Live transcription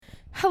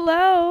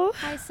Hello.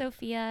 Hi,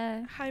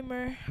 Sophia. Hi,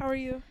 Mer. How are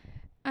you?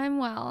 I'm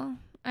well.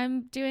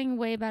 I'm doing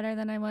way better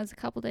than I was a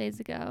couple days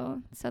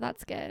ago, so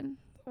that's good.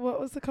 What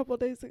was a couple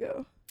days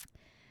ago?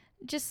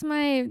 Just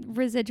my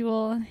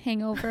residual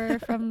hangover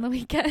from the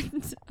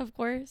weekend, of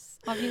course,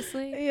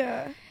 obviously.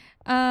 Yeah.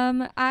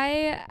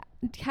 I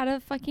had a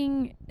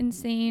fucking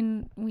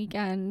insane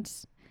weekend.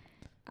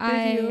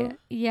 Did you?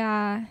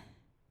 Yeah.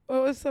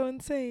 What was so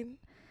insane?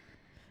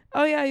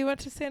 Oh, yeah, you went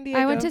to San Diego.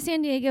 I went to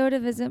San Diego to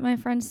visit my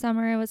friend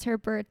Summer. It was her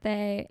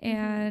birthday,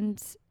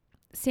 and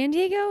San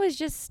Diego was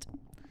just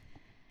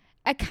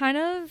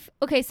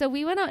so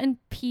we went out in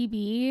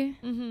PB.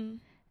 Mm-hmm.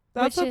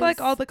 That's with like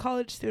all the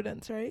college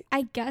students, right?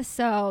 I guess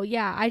so.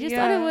 Yeah. I just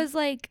thought it was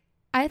like,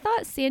 I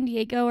thought San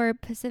Diego or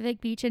Pacific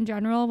Beach in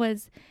general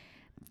was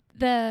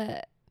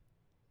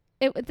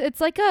it's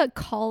like a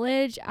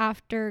college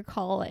after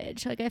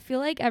college. Like I feel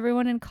like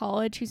everyone in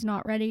college who's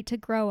not ready to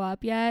grow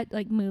up yet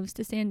like moves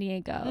to San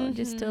Diego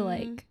just to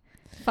like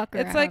fuck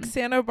around. It's like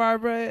Santa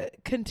Barbara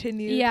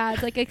continued. Yeah,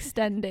 it's like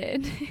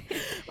extended.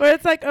 Where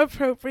it's like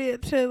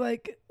appropriate to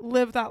like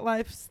live that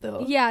life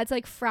still. Yeah, it's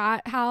like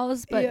frat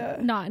house,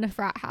 but not in a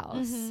frat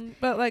house.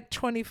 But like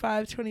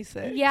 25,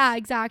 26. Yeah,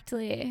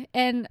 exactly.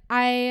 And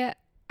I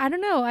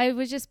don't know. I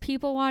was just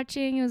people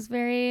watching. It was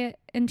very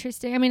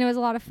interesting. I mean, it was a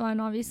lot of fun,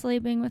 obviously,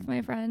 being with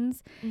my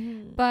friends.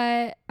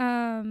 But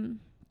one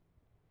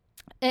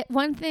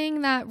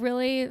thing that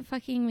really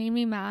fucking made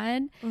me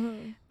mad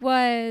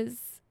was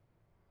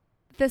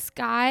this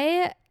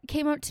guy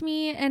came up to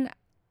me and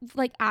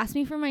like asked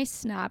me for my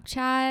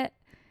Snapchat.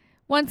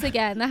 Once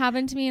again, that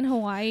happened to me in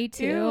Hawaii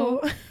too.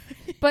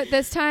 But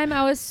this time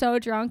I was so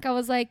drunk. I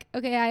was like,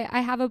 okay, I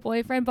have a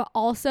boyfriend, but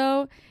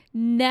also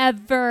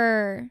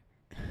never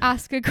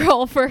ask a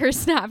girl for her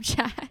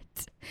Snapchat.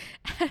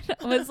 And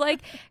I was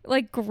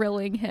like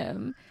grilling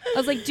him. I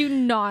was like, do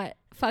not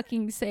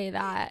fucking say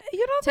that.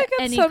 You don't think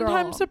it's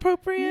sometimes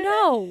appropriate?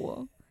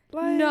 No.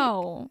 Like,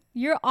 no,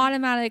 you're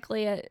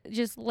automatically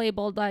just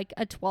labeled like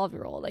a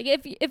 12-year-old. Like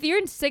if you're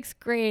in 6th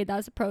grade,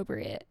 that's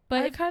appropriate.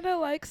 But I kind of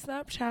like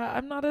Snapchat.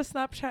 I'm not a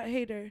Snapchat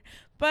hater,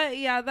 but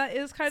yeah, that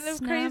is kind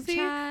of crazy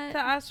to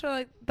ask for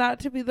like that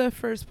to be the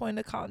first point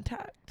of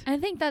contact. I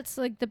think that's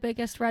like the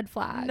biggest red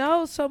flag.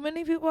 No, so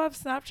many people have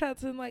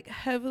Snapchats and like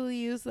heavily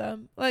use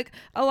them. Like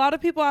a lot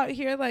of people out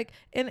here like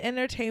in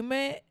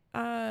entertainment,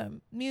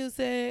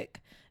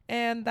 music,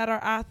 and that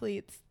are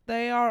athletes.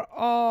 They are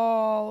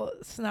all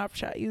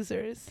Snapchat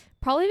users.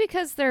 Probably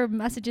because their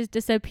messages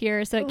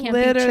disappear, so it can't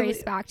be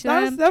traced back to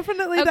them. That's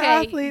definitely the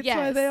athletes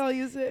why they all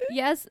use it.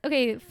 Yes.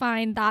 Okay,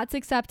 fine. That's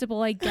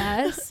acceptable, I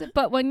guess.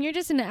 But when you're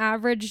just an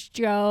average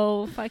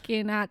Joe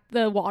fucking at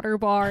the water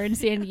bar in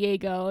San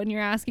Diego and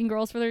you're asking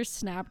girls for their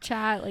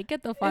Snapchat, like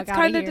get the fuck out of here.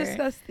 It's kind of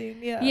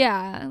disgusting. Yeah.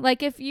 Yeah. Like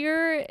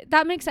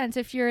that makes sense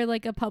if you're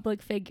like a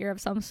public figure of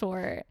some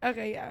sort.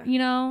 Okay. Yeah. You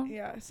know?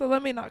 Yeah. So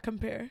let me not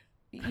compare.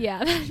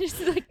 Yeah, that's just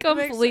like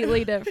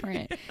completely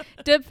different.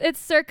 It's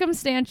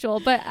circumstantial,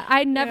 but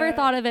I never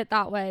thought of it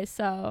that way.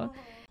 So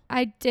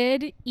I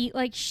did eat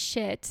like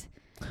shit.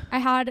 I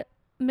had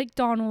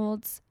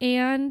McDonald's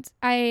and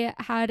I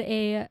had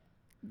a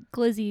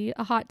glizzy,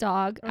 a hot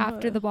dog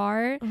after the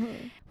bar.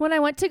 When I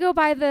went to go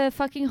buy the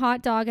fucking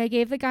hot dog, I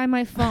gave the guy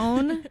my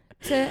phone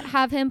to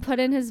have him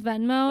put in his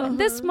Venmo.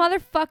 This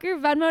motherfucker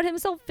Venmoed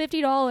himself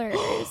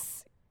 $50.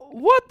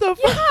 What the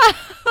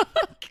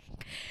fuck?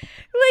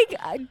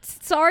 Like,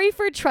 sorry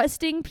for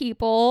trusting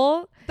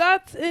people.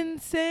 That's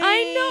insane.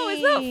 I know,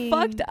 isn't that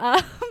fucked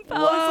up?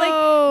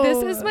 I was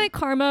like, this is my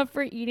karma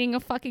for eating a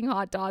fucking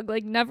hot dog.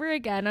 Like, never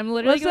again. I'm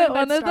literally was it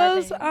one of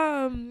those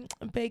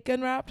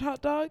bacon wrapped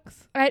hot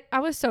dogs? I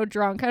was so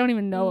drunk. I don't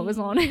even know what was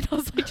on it. I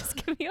was like,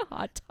 just give me a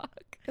hot dog.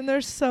 And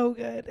they're so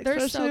good. They're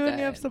especially so when good.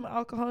 You have some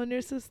alcohol in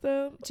your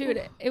system.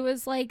 Dude, it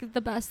was like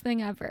the best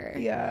thing ever.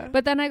 Yeah.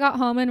 But then I got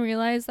home and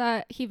realized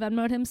that he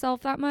Venmoed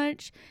himself that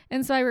much.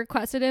 And so I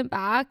requested it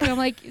back. And I'm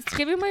like,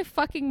 give me my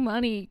fucking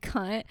money,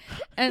 cunt.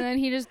 And then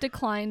he just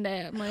declined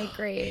it. I'm like,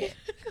 great.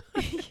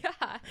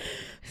 Yeah.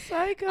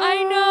 Psycho.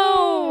 I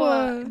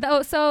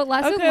know. So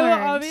lesson learned.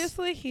 Well,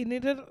 obviously he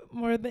needed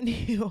more than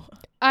you.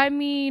 I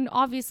mean,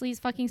 obviously he's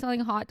fucking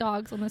selling hot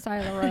dogs on the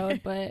side of the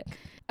road, but...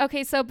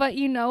 Okay, but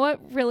you know what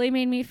really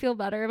made me feel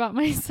better about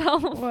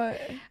myself? What?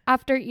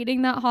 After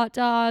eating that hot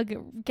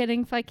dog,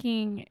 getting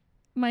fucking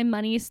my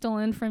money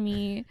stolen from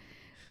me,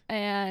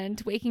 and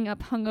waking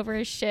up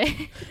hungover as shit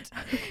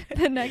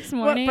the next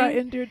morning. What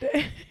brightened your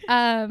day?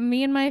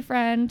 Me and my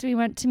friend, we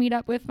went to meet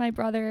up with my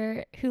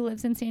brother who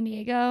lives in San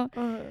Diego,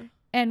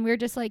 and we were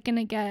just like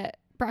gonna get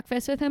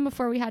breakfast with him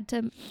before we had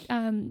to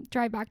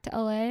drive back to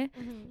LA.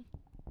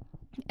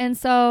 And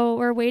so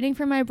we're waiting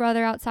for my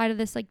brother outside of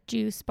this like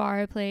juice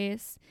bar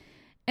place.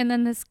 And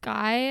then this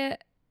guy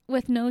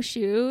with no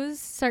shoes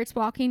starts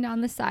walking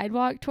down the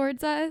sidewalk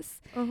towards us.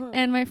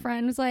 And my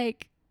friend was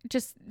like,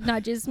 just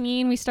nudges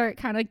me and we start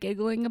kind of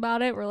giggling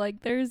about it. We're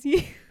like, there's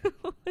you.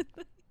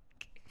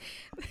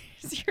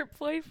 There's your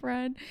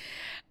boyfriend.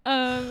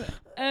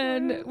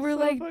 And we're so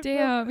like,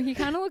 damn, he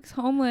kind of looks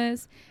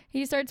homeless.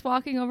 He starts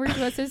walking over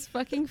to us. His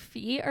fucking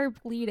feet are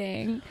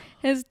bleeding.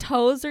 His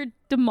toes are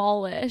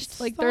demolished.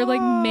 Like, they're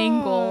like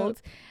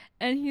mangled.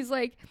 And he's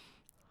like,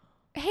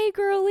 hey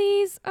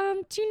girlies,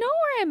 do you know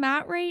where I'm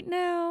at right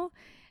now?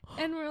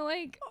 And we're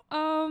like,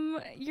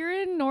 you're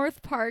in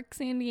North Park,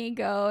 San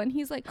Diego. And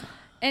he's like,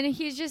 and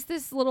he's just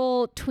this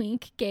little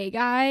twink gay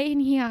guy,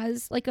 and he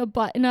has like a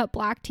button-up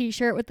black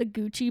t-shirt with a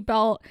Gucci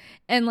belt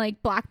and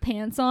like black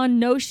pants on,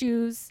 no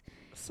shoes.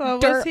 So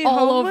dirt was he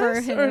all homeless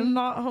over him. or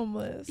not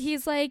homeless?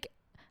 He's like,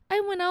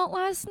 I went out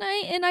last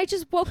night and I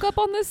just woke up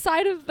on the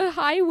side of the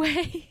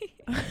highway.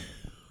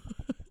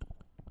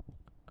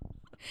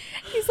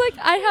 He's like,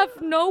 I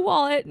have no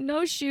wallet,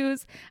 no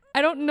shoes.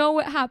 I don't know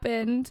what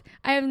happened.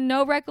 I have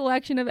no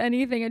recollection of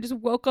anything. I just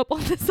woke up on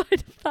the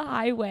side of the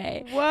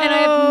highway. Whoa. And I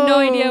have no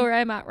idea where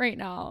I'm at right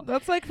now.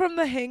 That's like from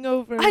The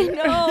Hangover. I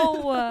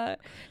know. And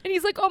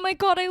he's like, oh my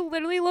God, I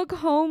literally look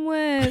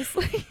homeless.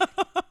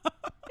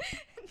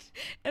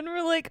 And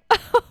we're like,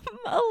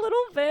 a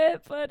little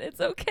bit, but it's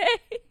okay.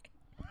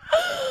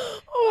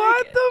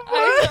 What like, the fuck?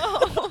 I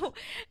know.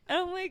 And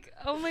I'm like,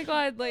 oh my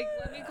God, like,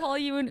 let me call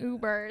you an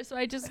Uber. So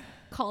I just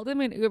called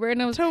him an Uber,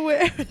 and I was to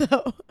where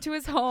though? To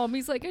his home.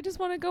 He's like, I just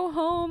want to go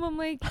home. I'm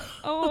like,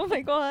 oh my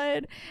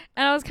God.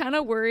 And I was kind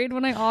of worried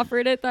when I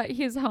offered it that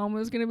his home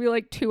was going to be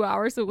like 2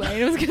 hours away,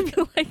 and it was going to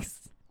be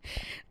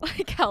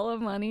like hella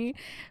money.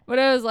 But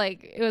it was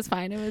like, it was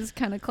fine. It was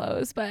kind of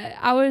close. But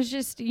I was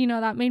just,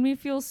 that made me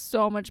feel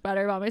so much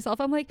better about myself.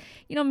 I'm like,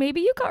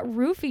 maybe you got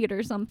roofied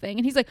or something.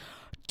 And he's like,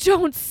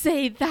 don't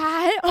say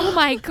that. Oh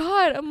my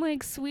God. I'm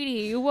like,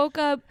 sweetie, you woke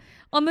up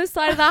on the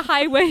side of the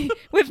highway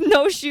with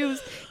no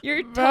shoes.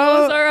 Your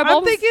toes are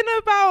I'm thinking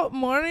about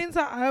mornings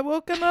that I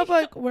woken up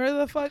like, where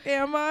the fuck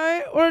am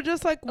I? Or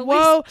just like,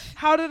 whoa,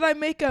 how did I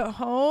make it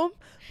home?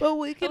 But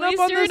waking up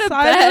on the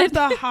side of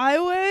the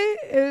highway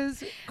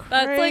is crazy.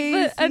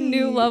 That's like a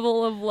new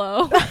level of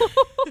low.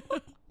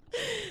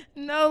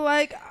 No,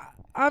 like,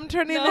 I'm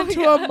turning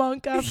into a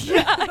monk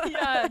after.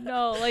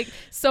 No, like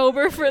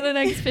sober for the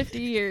next 50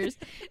 years.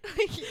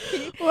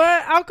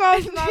 What?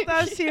 Alcohol's not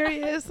that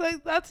serious.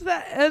 Like, that's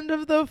the end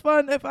of the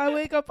fun if I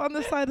wake up on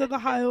the side of the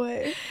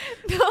highway.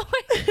 No,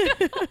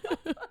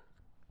 and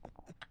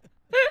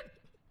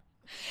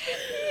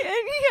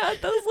he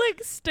had those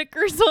like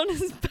stickers on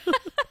his back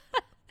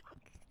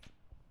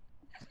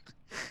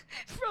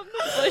from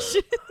the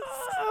bushes.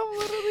 I'm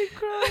literally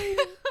crying.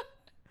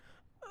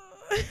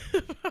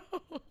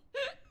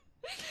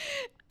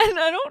 And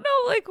I don't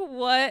know like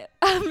what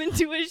happened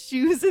to his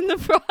shoes in the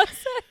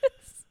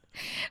process,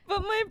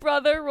 but my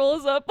brother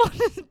rolls up on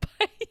his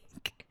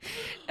bike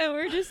and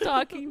we're just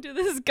talking to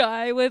this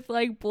guy with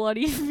like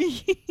bloody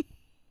feet.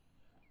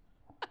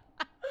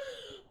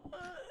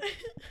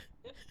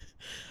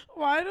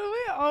 Why do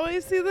we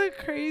always see the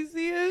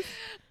craziest?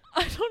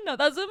 I don't know.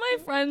 That's what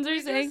my friends are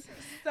saying.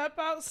 Step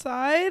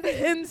outside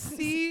and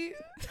see.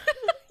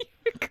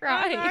 You're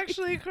crying. I'm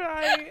actually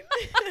crying.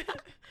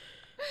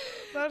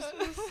 That's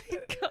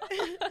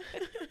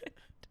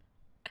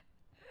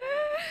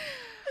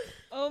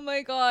Oh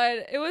my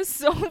God. It was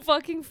so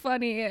fucking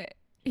funny.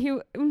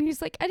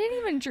 He's like, I didn't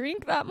even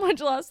drink that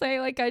much last night.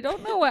 Like, I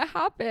don't know what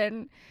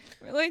happened.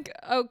 We're like,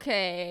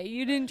 okay,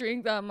 you didn't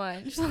drink that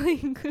much.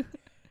 Like,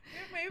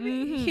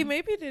 he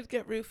maybe did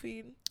get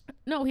roofied.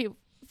 No, he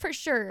for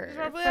sure.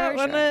 Probably at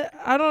one of,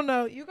 I don't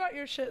know. You got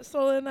your shit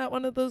stolen at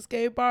one of those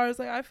gay bars.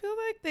 Like, I feel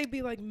like they'd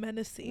be like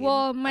menacing.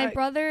 Well, my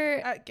brother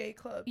at gay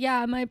clubs.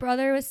 Yeah, my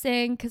brother was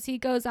saying, because he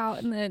goes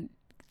out in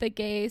the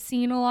gay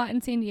scene a lot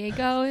in San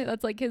Diego.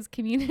 That's like his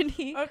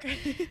community.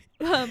 Okay.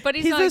 But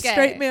he's not a gay.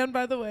 Straight man,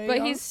 by the way.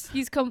 But he's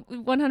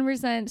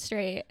 100%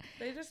 straight.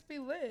 They just be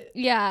lit.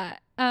 Yeah.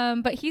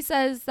 But he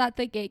says that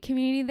the gay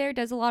community there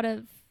does a lot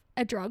of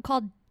a drug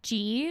called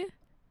G.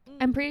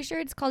 I'm pretty sure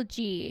it's called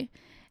G.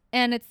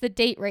 And it's the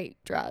date rape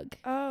drug.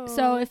 Oh.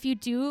 So if you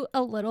do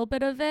a little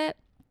bit of it,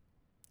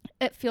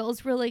 it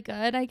feels really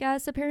good, I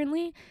guess,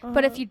 apparently.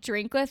 But if you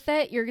drink with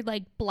it, you're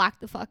like black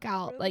the fuck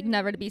out, like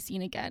never to be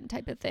seen again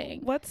type of thing.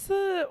 What's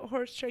the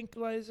horse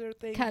tranquilizer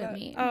thing?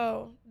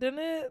 Ketamine. Didn't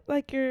it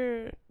like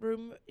your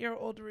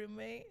old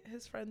roommate,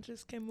 his friend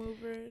just came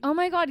over? Oh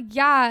my God,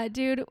 yeah,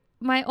 dude.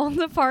 My old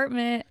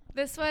apartment.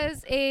 This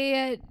was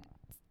I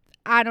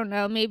don't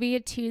know, maybe a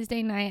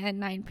Tuesday night at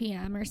 9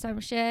 p.m. or some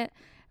shit.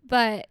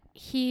 But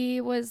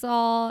he was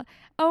all,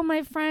 oh,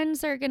 my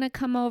friends are going to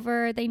come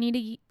over. They need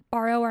to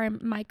borrow our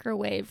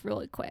microwave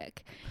really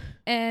quick.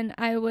 And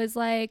I was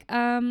like,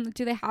 do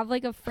they have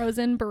like a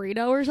frozen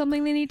burrito or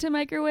something they need to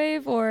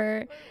microwave?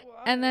 Or,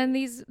 and then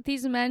these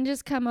men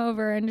just come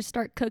over and just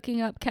start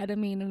cooking up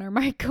ketamine in our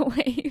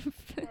microwave.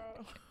 I'm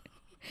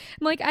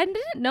like, I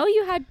didn't know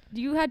you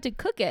had to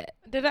cook it.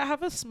 Did it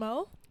have a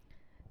smell?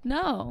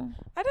 No.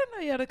 I didn't know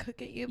you had to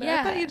cook it either.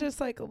 Yeah. I thought you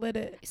just like lit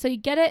it. So you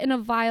get it in a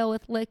vial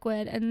with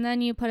liquid, and then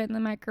you put it in the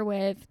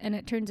microwave and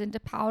it turns into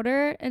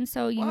powder, and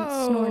so you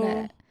snort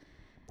it.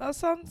 That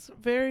sounds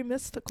very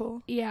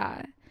mystical.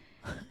 Yeah.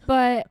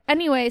 But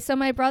anyway, so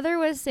my brother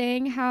was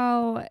saying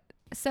how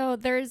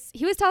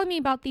he was telling me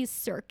about these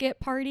circuit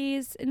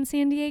parties in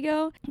San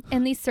Diego,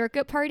 and these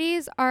circuit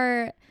parties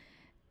are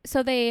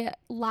so they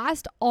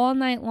last all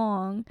night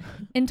long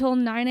until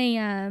 9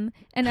 a.m.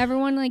 and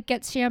everyone like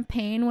gets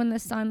champagne when the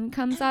sun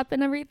comes up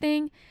and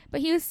everything.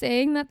 But he was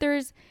saying that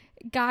there's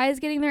guys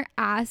getting their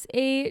ass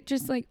ate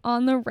just like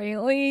on the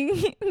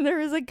railing. There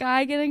was a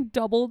guy getting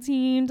double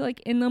teamed like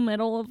in the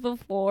middle of the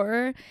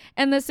floor,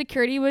 and the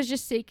security was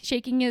just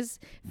shaking his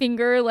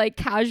finger like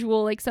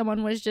casual, like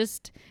someone was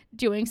just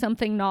doing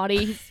something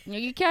naughty. He's,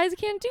 you guys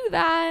can't do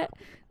that.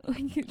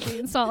 Like,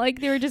 it's not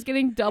like they were just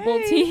getting double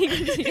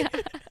teamed. Yeah.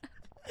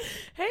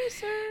 Hey,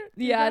 sir.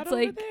 Yeah, it's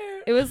like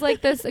there. It was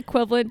like this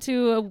equivalent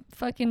to a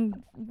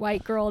fucking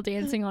white girl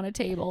dancing on a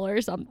table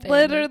or something.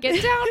 Literally. Like,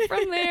 get down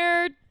from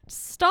there.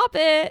 Stop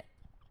it.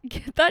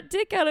 Get that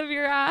dick out of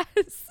your ass.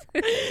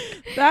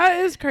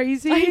 That is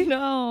crazy. I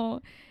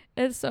know.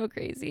 It's so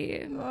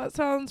crazy. That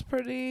sounds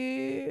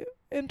pretty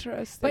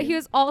interesting. But he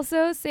was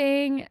also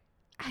saying,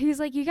 he was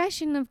like, you guys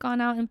shouldn't have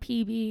gone out in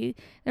PB.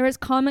 There was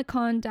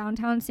Comic-Con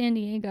downtown San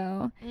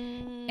Diego.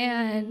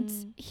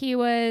 And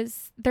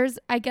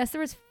I guess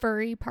there was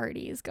furry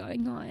parties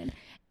going on.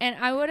 And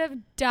I would have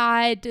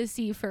died to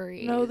see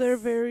furries. No, they're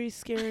very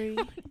scary.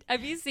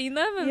 Have you seen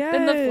them in Yes.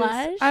 the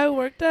flesh? I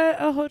worked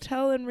at a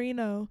hotel in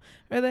Reno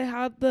where they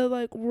had the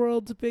like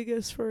world's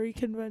biggest furry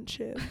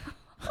convention.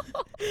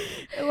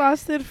 It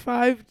lasted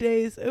 5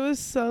 days. It was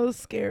so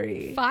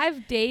scary.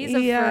 5 days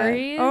of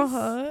furries?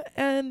 Uh-huh.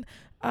 And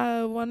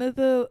one of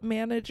the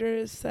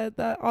managers said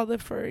that all the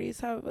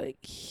furries have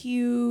like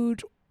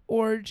huge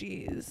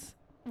orgies.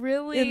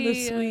 Really? In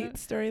the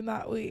suites during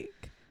that week.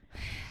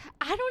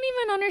 I don't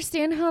even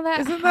understand how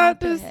that Isn't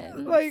happens. that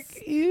just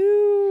like,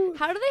 ew?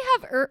 How do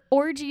they have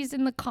orgies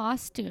in the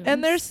costumes?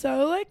 And they're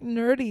so like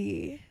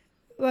nerdy.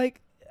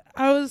 Like,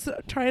 I was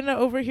trying to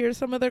overhear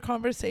some of their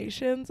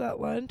conversations at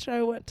lunch.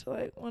 I went to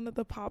like one of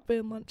the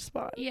pop-in lunch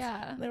spots.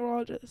 Yeah. And they were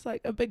all just like,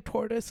 a big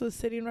tortoise was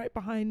sitting right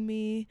behind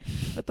me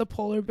with the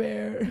polar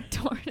bear.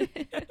 Tortoise.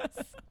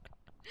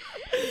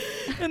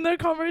 And their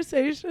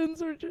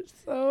conversations were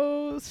just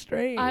so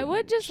strange. I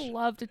would just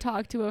love to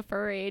talk to a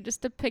furry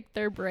just to pick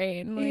their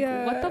brain. Like,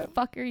 what the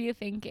fuck are you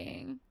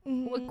thinking?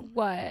 Like,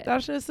 what?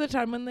 That's just the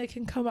time when they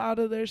can come out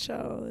of their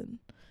shell and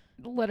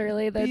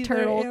literally the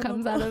turtle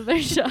comes out of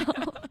their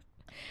shell.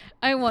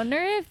 I wonder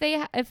if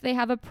they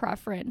have a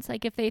preference,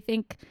 like if they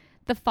think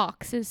the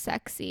fox is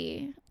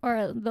sexy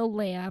or the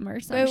lamb or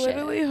something. They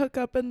literally hook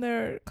up in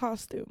their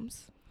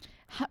costumes.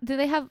 Do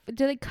they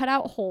cut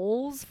out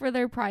holes for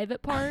their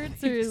private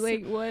parts, or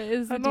like what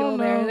is the deal know.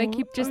 there? They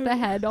keep just the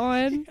head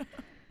on.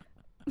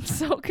 I'm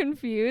so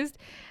confused.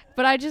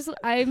 But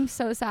I'm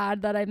so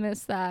sad that I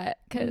missed that,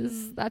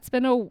 because that's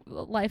been a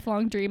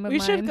lifelong dream of mine.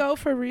 We should go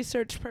for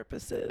research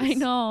purposes. I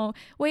know.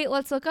 Wait,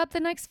 let's look up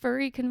the next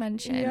furry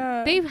convention.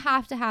 Yeah. They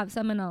have to have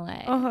some in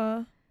LA.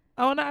 Uh-huh.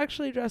 I want to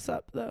actually dress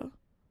up, though.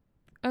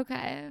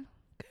 Okay.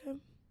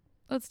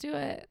 Let's do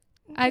it.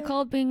 Okay. I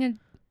called being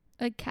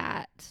a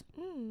cat.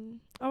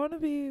 I want to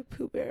be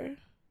Pooh Bear.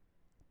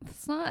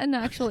 It's not an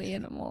actual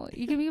animal.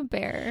 You can be a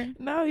bear.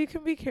 No, you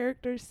can be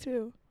characters,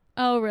 too.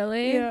 Oh,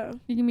 really? Yeah.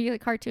 You can be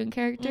like cartoon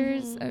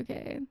characters? Mm-hmm.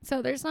 Okay.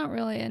 So there's not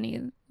really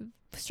any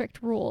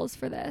strict rules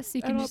for this.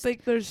 You can I don't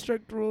think there's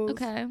strict rules.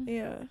 Okay.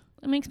 Yeah.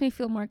 It makes me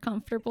feel more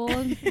comfortable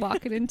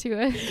walking into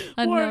an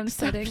unknown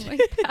setting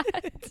like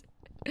that.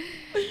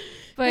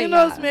 But who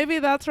knows? Maybe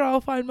that's where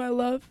I'll find my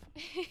love.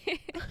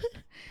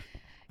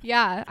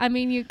 Yeah, I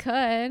mean, you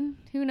could.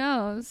 Who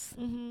knows?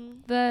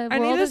 The I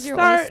world need to is your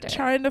start oyster.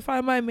 trying to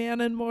find my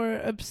man in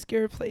more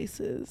obscure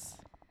places.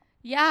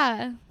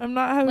 Yeah. I'm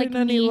not having Like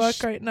any niche. luck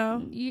right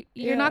now.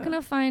 You're not going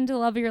to find the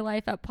love of your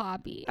life at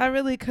Poppy. I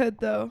really could,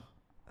 though.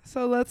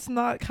 So let's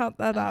not count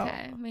that out.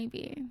 Okay,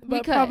 maybe.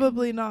 But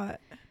probably not.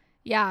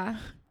 Yeah.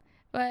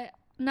 But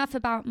enough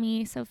about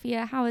me,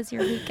 Sophia. How was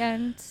your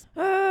weekend?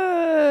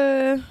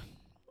 How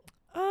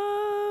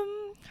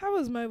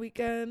was my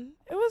weekend?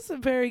 It was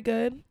very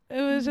good.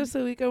 It was just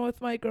a weekend with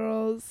my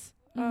girls.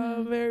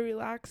 Very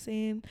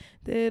relaxing.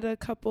 Did a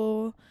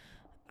couple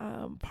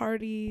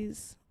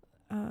parties.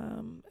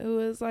 It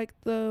was like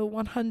the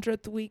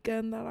 100th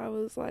weekend that I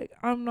was like,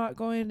 I'm not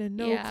going to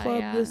no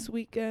club this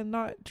weekend,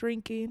 not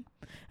drinking.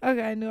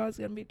 Okay, I knew I was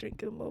going to be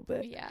drinking a little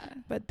bit. Yeah.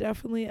 But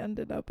definitely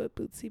ended up at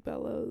Bootsy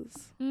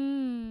Bellows.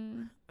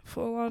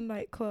 Full on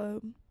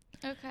nightclub.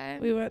 Okay.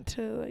 We went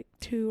to like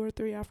 2 or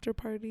 3 after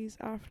parties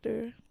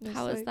after.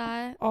 How was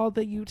that? All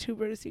the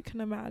YouTubers you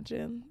can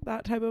imagine.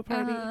 That type of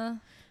party.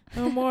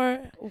 The more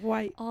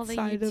white all the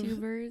side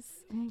YouTubers.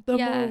 The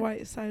more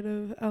white side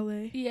of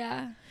LA.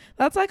 Yeah.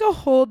 That's like a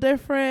whole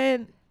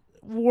different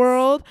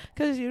world,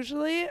 because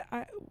usually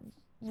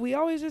we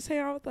always just hang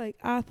out with like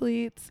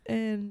athletes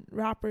and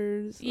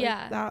rappers.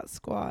 Like that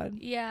squad.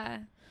 Yeah.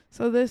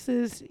 So this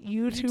is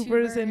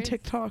YouTubers and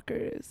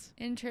TikTokers.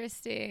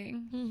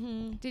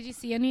 Interesting. Did you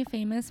see any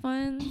famous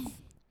ones?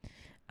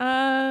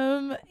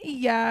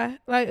 Yeah,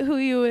 like who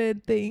you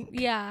would think.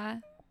 Yeah.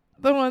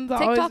 The ones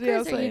that always be TikTokers or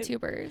outside.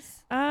 YouTubers?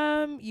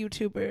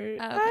 YouTuber.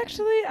 Oh, okay.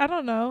 Actually, I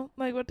don't know.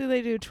 Like, what do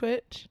they do?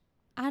 Twitch?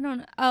 I don't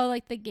know. Oh,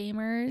 like the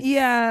gamers?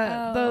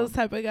 Yeah, Oh. those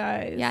type of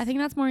guys. Yeah, I think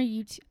that's more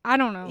YouTube. I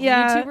don't know.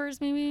 Yeah. YouTubers,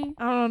 maybe?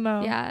 I don't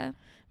know. Yeah.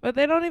 but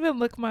they don't even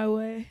look my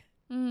way.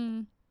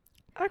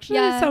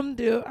 Actually, some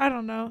do. I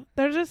don't know.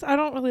 They're just, I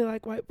don't really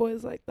like white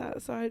boys like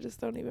that, so I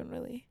just don't even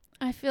really.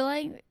 I feel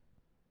like,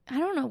 I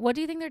don't know. What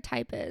do you think their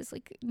type is?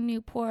 Like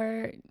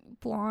Newport,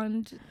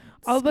 blonde,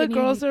 all the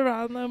girls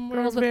around them were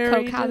girls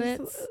very with coke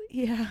habits.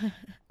 Yeah.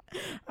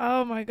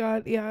 Oh my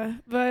god, yeah.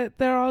 But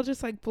they're all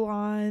just like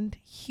blonde,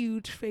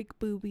 huge fake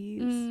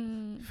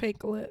boobies,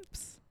 fake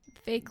lips.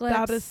 Fake lips.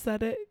 That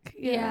aesthetic.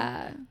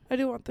 Yeah. I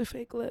do want the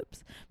fake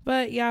lips.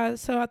 But yeah,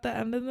 so at the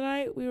end of the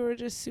night, we were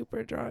just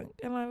super drunk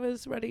and I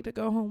was ready to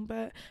go home,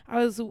 but I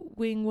was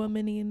wing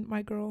womaning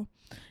my girl.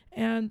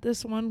 And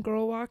this one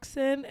girl walks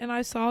in and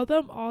I saw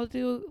them all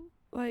do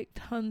like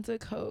tons of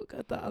coke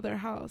at the other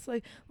house,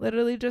 like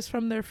literally just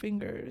from their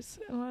fingers.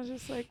 And I was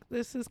just like,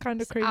 this is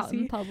kind of crazy. Out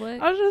in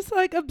public. I was just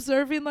like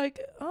observing, like,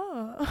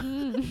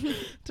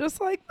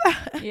 just like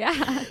that.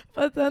 Yeah.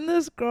 But then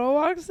this girl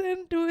walks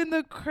in doing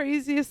the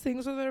craziest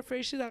things with her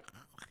face. She's like,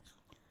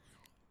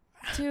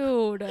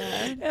 dude.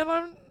 And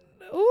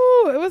it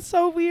was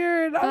so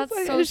weird. I was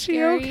like, so is she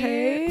scary.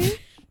 okay?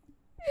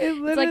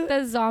 It's like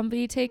the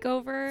zombie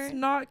takeover. It's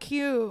not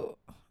cute.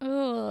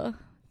 Ugh.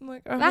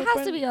 Like, that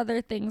has to be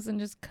other things than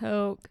just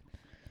coke.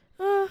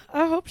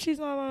 I hope she's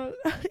not on.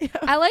 Yeah.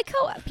 I like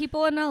how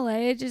people in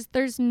LA just,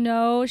 there's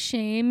no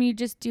shame. You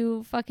just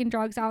do fucking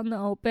drugs out in the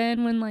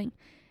open when, like,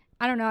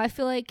 I don't know. I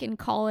feel like in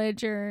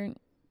college or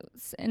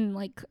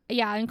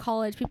in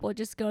college, people would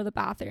just go to the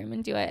bathroom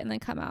and do it and then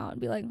come out and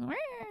be like, wah.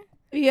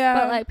 Yeah.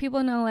 But like people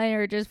in LA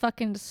are just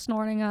fucking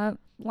snorting up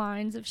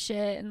lines of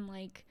shit and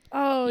like,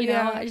 you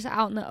know, just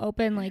out in the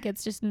open. Like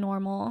it's just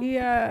normal.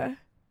 Yeah.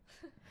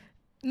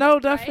 No,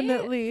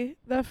 definitely. Right?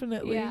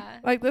 Definitely. Yeah.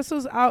 Like, this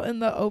was out in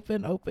the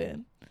open.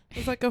 It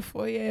was like a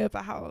foyer of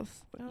a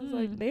house. I was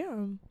like,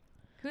 damn.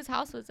 Whose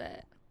house was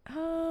it?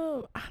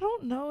 I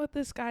don't know what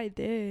this guy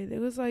did. It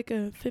was like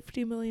a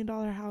 $50 million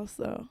house,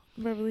 though,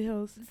 in Beverly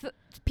Hills.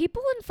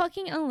 People in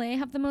fucking LA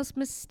have the most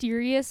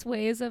mysterious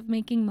ways of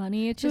making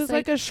money. It's just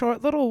like a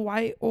short little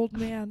white old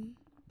man.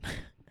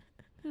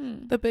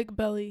 The big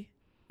belly,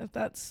 if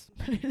that's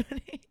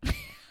pretty.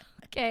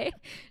 Okay.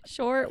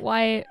 Short,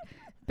 white,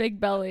 big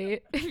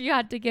belly. If you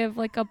had to give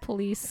like a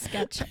police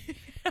sketch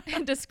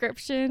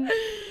description.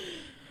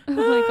 Oh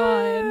my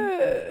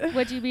god.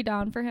 Would you be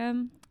down for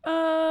him?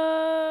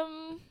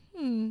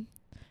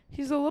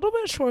 He's a little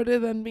bit shorter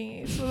than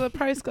me, so the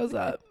price goes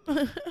up.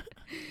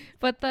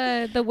 But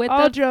the width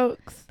all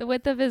jokes. The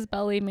width of his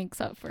belly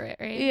makes up for it,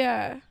 right?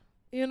 Yeah.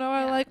 You know,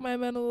 I like my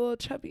men a little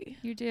chubby.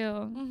 You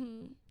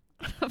do.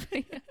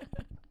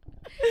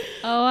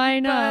 Oh, I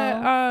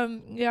know.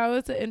 But, yeah, it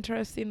was an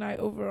interesting night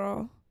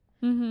overall.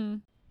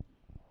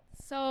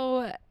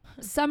 So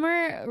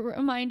summer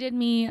reminded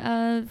me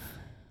of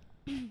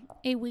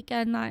a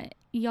weekend that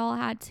y'all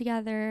had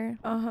together.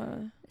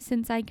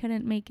 Since I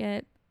couldn't make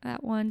it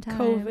at one time.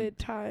 COVID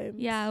time.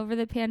 Yeah, over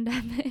the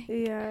pandemic.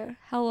 Yeah.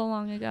 Hella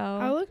long ago.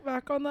 I look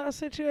back on that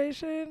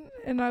situation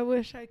and I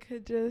wish I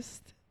could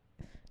just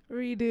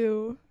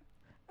redo.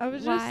 I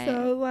was just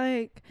so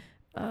like...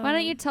 why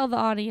don't you tell the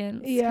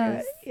audience?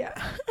 Yeah.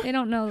 They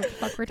don't know what the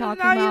fuck we're talking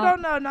about.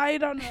 Now you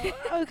don't know.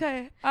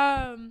 Okay.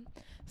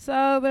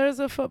 So there's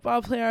a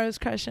football player I was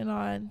crushing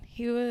on.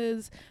 He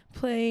was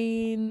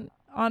playing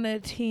on a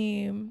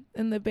team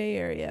in the Bay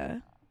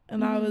Area.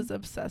 And I was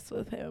obsessed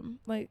with him,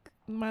 like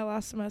my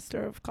last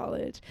semester of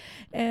college.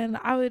 And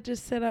I would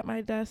just sit at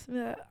my desk and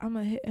be like, I'm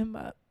going to hit him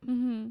up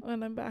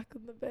when I'm back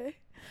in the Bay.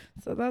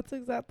 So that's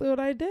exactly what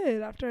I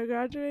did after I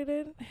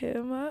graduated, hit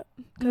him up.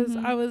 Because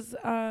I was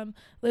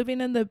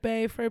living in the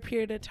Bay for a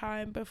period of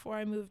time before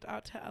I moved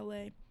out to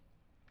LA.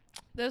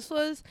 This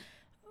was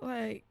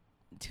like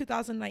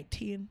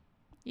 2019.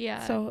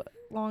 Yeah. So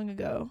long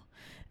ago.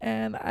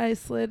 And I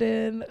slid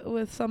in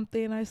with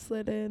something I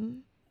slid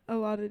in a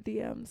lot of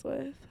DMs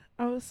with.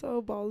 I was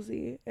so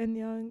ballsy and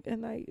young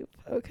and naive.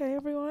 Okay,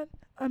 everyone,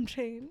 I'm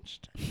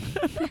changed.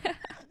 I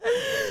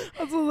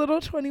was a little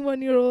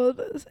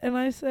 21-year-old and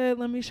I said,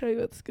 let me show you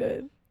what's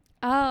good.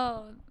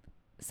 Oh,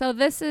 so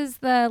this is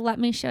the let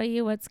me show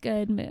you what's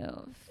good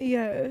move.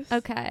 Yes.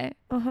 Okay.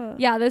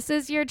 Yeah, this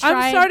is your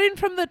try. I'm starting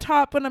from the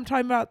top when I'm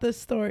talking about this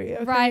story.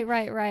 Okay?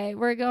 Right.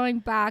 We're going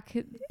back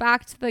to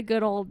the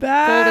good old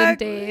golden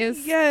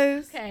days.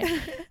 Yes. Okay.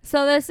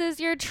 So this is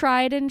your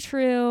tried and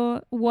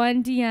true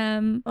one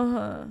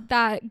DM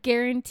that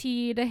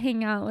guaranteed to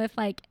hang out with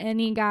like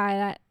any guy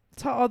that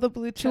to all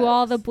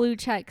the blue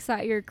checks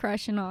that you're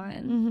crushing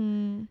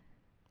on.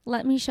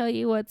 Let me show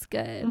you what's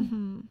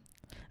good.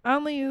 I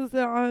only use it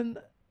on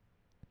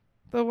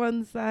the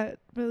ones that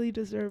really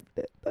deserved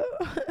it,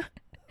 though.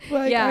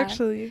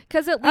 Actually,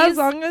 because as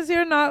long as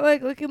you're not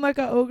like looking like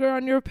an ogre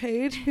on your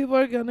page, people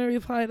are gonna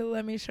reply to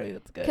let me show you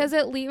what's good. Because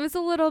it leaves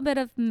a little bit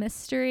of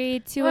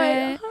mystery to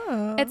it.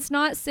 It's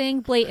not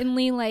saying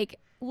blatantly like,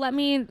 let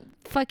me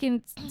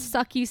fucking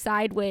suck you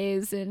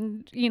sideways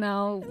and, you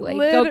know, like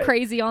go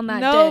crazy on that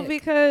dick.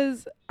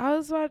 Because I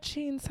was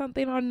watching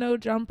something on No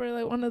Jumper,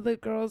 like one of the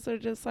girls are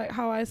just like,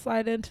 how I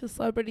slide into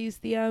celebrities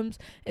DMs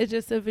is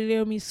just a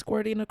video of me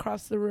squirting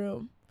across the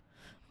room.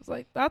 I was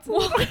like, that's a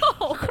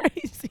little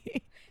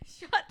crazy.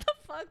 Shut the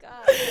fuck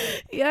up.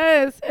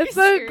 Yes, it's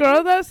a serious?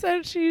 girl that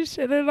said she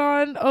shitted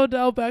on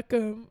Odell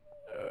Beckham.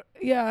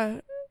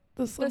 Yeah,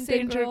 the Slim same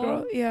Danger girl?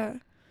 girl. Yeah,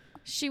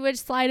 She would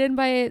slide in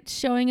by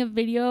showing a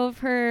video of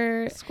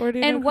her.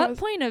 squirting. And what across-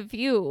 point of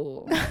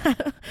view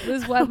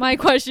is what my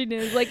question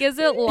is. Like, is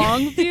it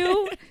long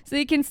view so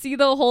you can see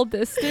the whole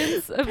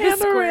distance of the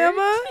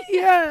panorama? squirt?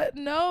 Yeah,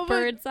 no, but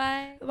Bird's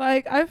eye.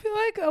 like I feel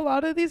like a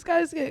lot of these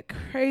guys get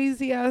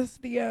crazy ass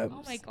DMs.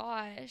 Oh my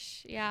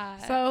gosh. Yeah.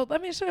 So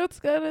let me show you it's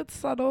good. It's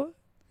subtle.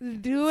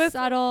 Do it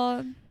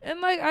Subtle. and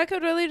like I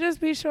could really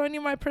just be showing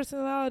you my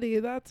personality.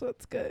 That's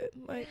what's good.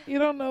 Like you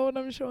don't know what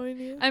I'm showing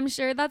you. I'm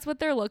sure that's what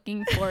they're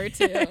looking for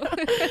too.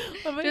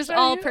 Let me Just show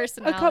all you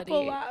personality. A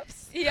couple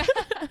laps. Yeah.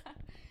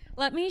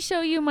 Let me show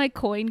you my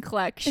coin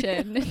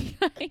collection.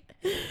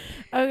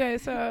 Okay,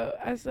 so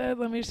I said,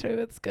 let me show you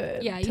what's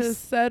good. Yeah, To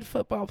said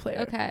football player.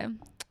 Okay.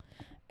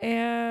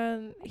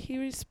 And he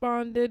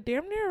responded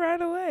damn near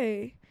right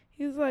away.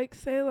 He was like,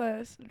 say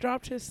less.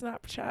 Dropped his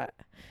Snapchat.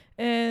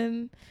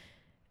 And,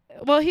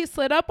 well, he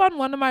slid up on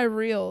one of my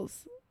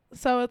reels.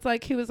 So it's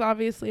like he was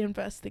obviously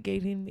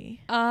investigating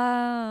me.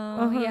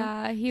 Oh,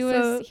 yeah. He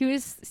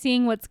was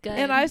seeing what's good.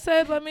 And I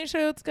said, let me show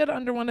you what's good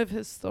under one of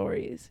his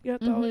stories. You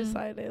have to always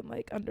slide in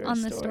like under on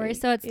a the story,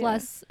 so it's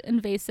less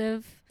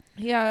invasive.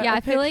 Yeah, yeah. I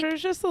I feel like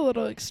it's just a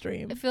little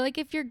extreme. I feel like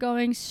if you're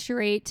going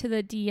straight to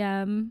the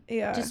DM,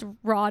 just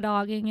raw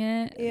dogging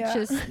it,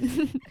 just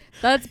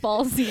that's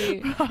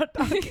ballsy. Raw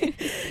dogging,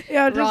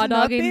 yeah, just raw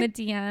dogging nothing.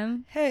 the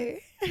DM.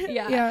 Hey,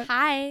 Yeah.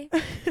 Hi.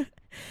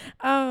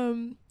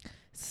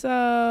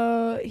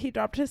 So he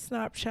dropped his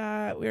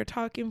Snapchat. We were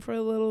talking for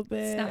a little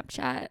bit.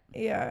 Snapchat.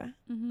 Yeah.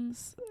 Mm-hmm.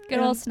 Good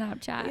old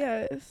Snapchat.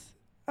 Yes.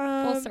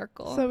 Full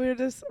circle. So we were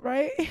just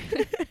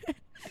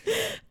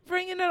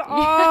bringing it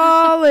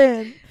all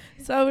in.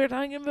 So we were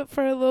talking about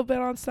for a little bit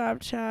on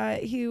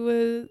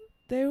Snapchat.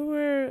 They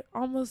were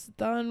almost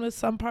done with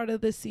some part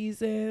of the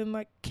season,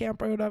 like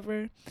camp or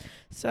whatever.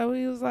 So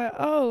he was like,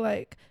 oh,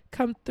 like,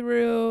 come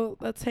through.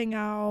 Let's hang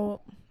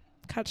out.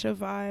 Catch a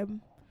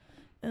vibe.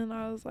 And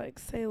I was like,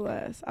 say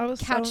less.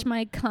 Catch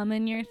my cum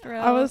in your throat.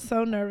 I was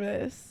so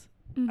nervous.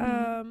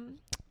 Mm-hmm.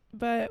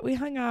 But we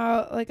hung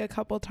out like a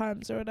couple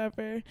times or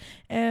whatever.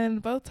 And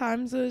both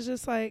times it was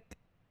just like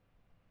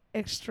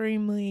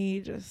extremely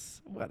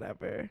just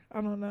whatever.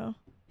 I don't know.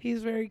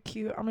 He's very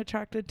cute. I'm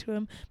attracted to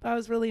him. But I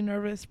was really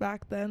nervous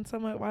back then. So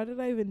I'm like, why did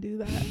I even do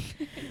that?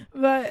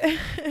 But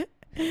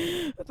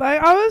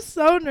like I was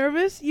so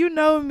nervous. You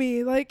know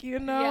me. Like,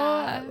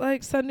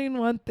 like sending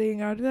one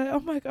thing. I'd be like,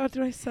 oh my God,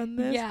 did I send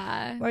this?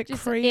 Yeah. Like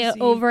just crazy.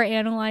 Over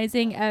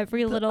analyzing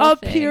every little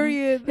thing.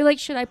 Period. You're like,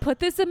 should I put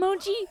this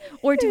emoji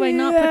or do I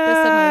not put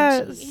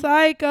this emoji?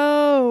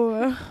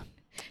 Psycho.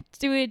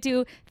 Do we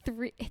do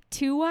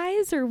 2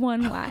 Y's or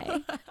 1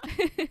 Y?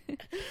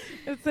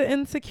 It's the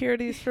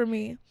insecurities for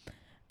me.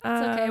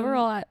 It's okay. We're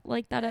all at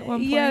like that at one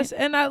point. Yes,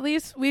 and at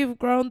least we've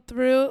grown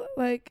through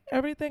like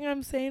everything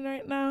I'm saying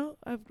right now.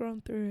 I've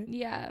grown through it.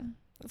 Yeah,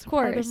 It's of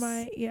course. part of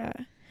my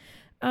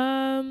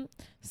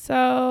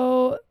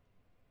So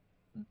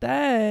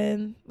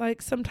then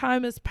like some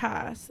time has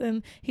passed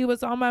and he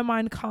was on my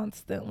mind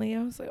constantly.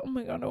 I was like, oh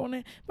my God, I want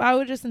to, but I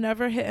would just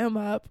never hit him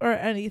up or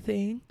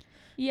anything.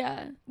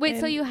 Yeah. Wait,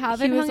 so And you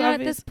haven't hung out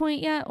at this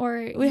point yet,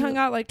 or we hung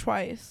out like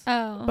twice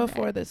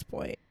before okay. this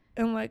point,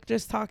 and like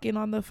just talking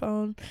on the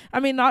phone. I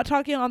mean, not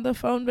talking on the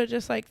phone, but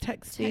just like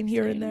texting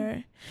here and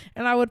there.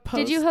 And I would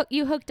post. Did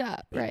you hooked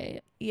up,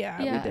 right? Yeah,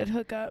 we did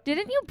hook up.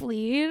 Didn't you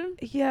bleed?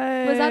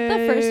 Yeah. Was that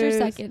the first or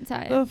second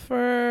time? The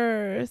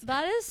first.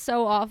 That is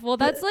so awful.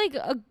 That's like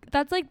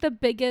the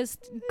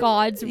biggest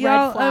God's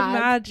red flag.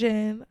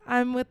 Imagine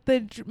I'm with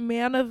the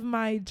man of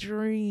my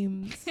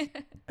dreams.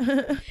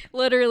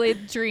 Literally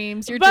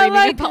dreams. You're but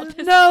dreaming about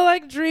this. No,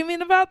 like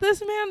dreaming about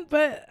this man,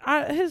 but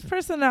his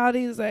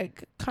personality is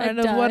like kind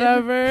of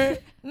whatever.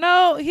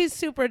 No, he's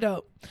super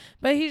dope,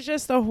 but he's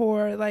just a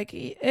whore. Like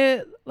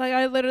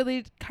I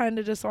literally kind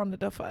of just wanted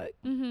to fuck.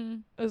 Mm-hmm.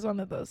 It was one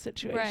of those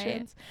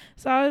situations. Right.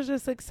 So I was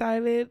just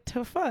excited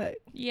to fuck.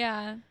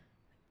 Yeah.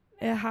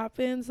 It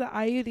happens. The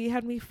IUD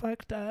had me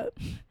fucked up.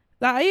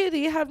 The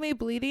IUD had me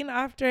bleeding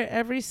after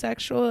every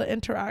sexual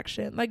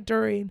interaction, like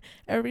during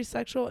every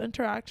sexual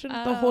interaction,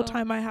 the whole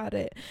time I had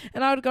it.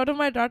 And I would go to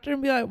my doctor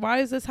and be like, why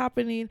is this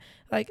happening?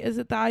 Like, is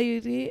it the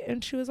IUD?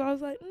 And she was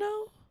always like,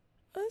 no,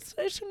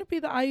 it shouldn't be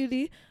the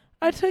IUD.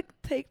 I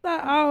take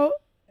that out.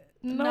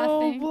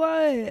 No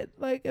blood.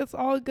 Like, it's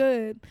all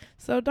good.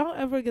 So don't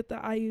ever get the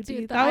IUD.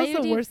 Dude, that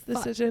was the worst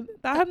decision.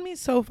 That had me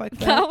so fucked up.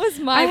 That was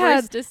my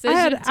worst decision. I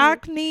had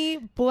acne,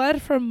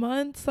 bled for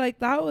months. Like,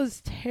 that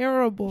was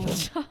terrible.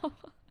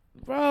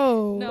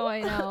 Bro. No, I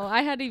know.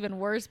 I had even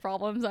worse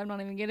problems. I'm not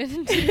even getting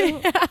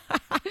into.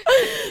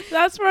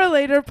 That's for a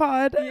later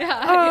pod.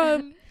 Yeah.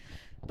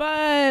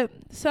 But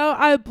so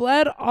I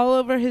bled all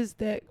over his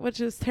dick, which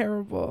is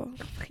terrible.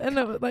 And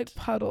it was like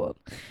puddled.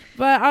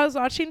 But I was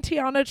watching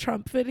Tiana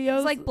Trump videos.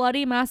 It's like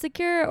Bloody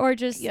Massacre or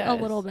just a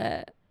little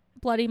bit?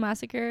 Bloody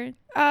Massacre?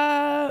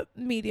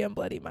 Medium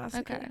Bloody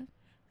Massacre. Okay.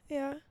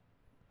 Yeah.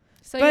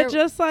 So but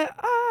just like,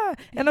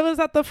 and it was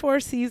at the Four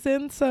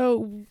Seasons,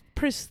 so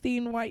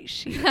pristine white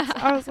sheets.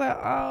 I was like,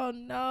 oh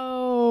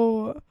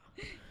no.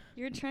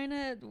 You're trying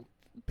to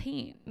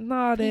paint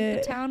Not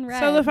it. the town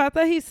red. So the fact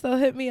that he still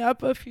hit me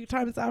up a few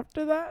times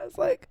after that, is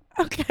like,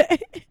 okay.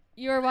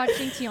 You were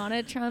watching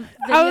Tiana Trump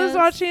videos? I was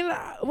watching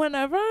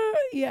whenever,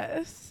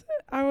 yes.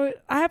 I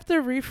have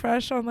to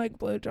refresh on like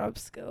blowjob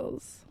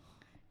skills.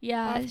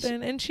 Yeah.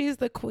 Often. And she's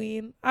the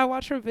queen. I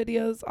watch her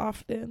videos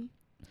often.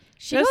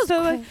 She goes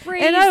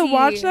crazy. And I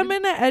watch them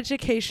in an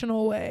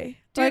educational way.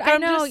 Dude, like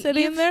I'm just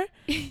sitting there,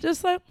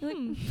 just like,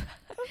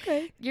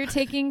 okay. You're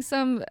taking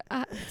some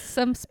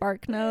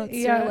spark notes.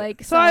 Yeah. Or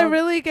like so I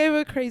really gave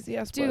a crazy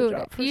ass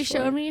blowjob. Dude, you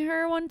showed me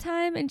her one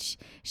time, and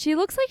she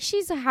looks like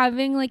she's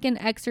having like an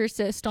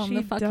exorcist on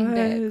the fucking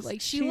dick. Like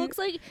she looks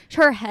like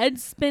her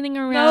head's spinning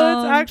around.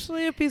 No, it's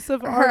actually a piece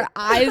of art. Her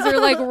eyes are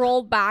like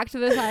rolled back to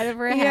the side of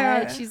her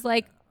head. She's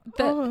like.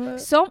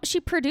 So she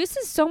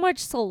produces so much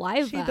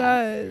saliva. She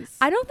does.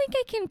 I don't think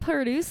I can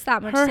produce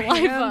that much her saliva.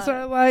 Her hands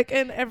are like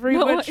in every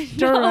which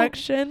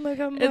direction.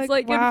 Like I'm it's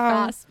like wow, in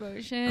fast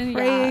motion.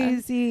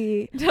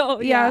 Crazy. Yeah. No,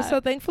 yeah.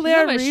 So thankfully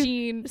I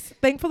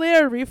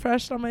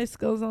refreshed on my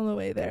skills on the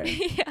way there.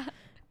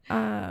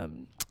 Yeah.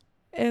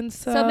 And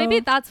so maybe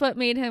that's what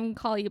made him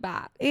call you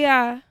back.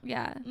 Yeah.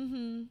 Yeah.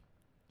 Mm-hmm.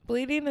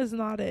 Bleeding is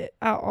not it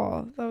at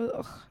all.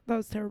 That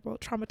was terrible,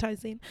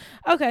 traumatizing.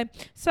 Okay,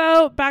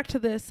 so back to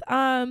this.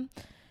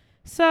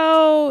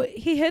 So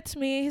he hits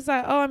me. He's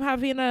like, "Oh, I'm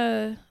having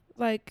a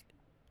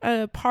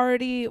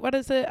party. What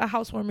is it? A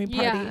housewarming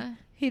party." Yeah.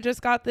 He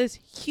just got this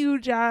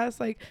huge ass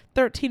like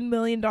 $13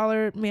 million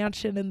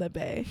mansion in the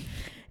Bay.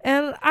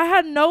 And I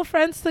had no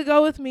friends to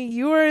go with me.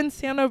 You were in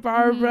Santa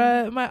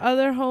Barbara. My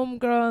other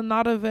homegirl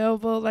not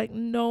available. Like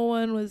no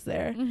one was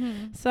there.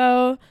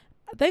 So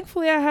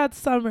thankfully I had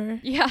Summer.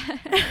 Yeah.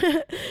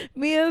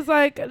 Mia's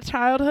like a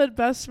childhood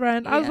best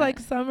friend. I was like,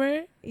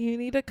 Summer, you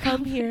need to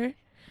come here.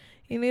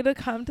 You need to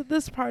come to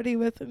this party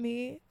with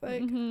me.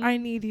 Like, I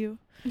need you.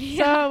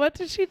 Yeah. So what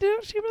did she do?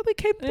 She really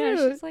came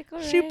through. She's like, all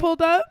right. She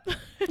pulled up.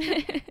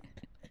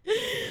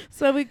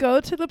 So we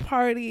go to the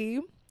party.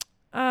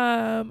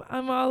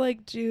 I'm all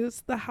like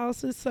juiced. The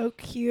house is so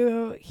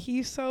cute.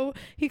 He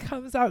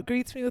comes out,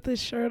 greets me with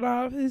his shirt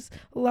off, his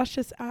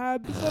luscious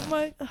abs. I'm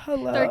like,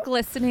 hello. They're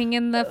glistening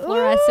in the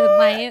fluorescent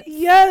lights.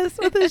 Yes,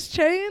 with his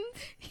chains.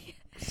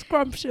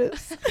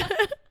 Scrumptious.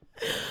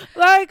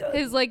 Like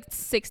his like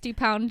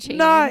 60-pound chains.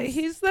 Nah,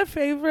 he's the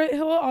favorite.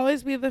 He'll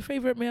always be the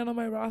favorite man on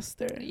my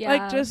roster. Yeah.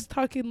 Like just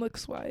talking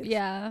looks wise.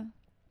 Yeah.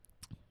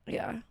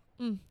 Yeah.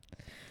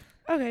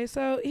 Okay,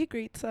 so he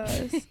greets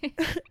us.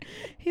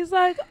 He's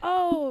like,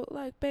 "Oh,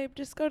 like, babe,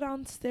 just go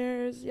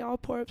downstairs. Y'all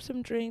pour up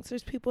some drinks.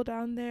 There's people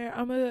down there.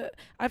 I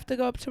have to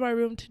go up to my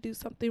room to do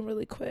something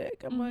really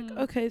quick." I'm like,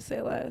 "Okay,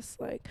 say less."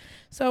 Like,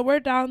 so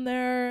we're down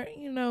there,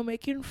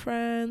 making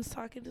friends,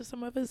 talking to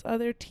some of his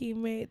other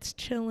teammates,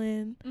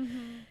 chilling.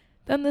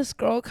 Then this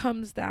girl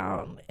comes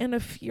down in a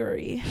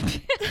fury.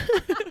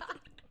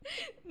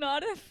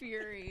 Not a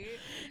fury.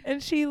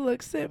 And she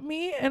looks at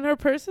me, and her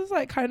purse is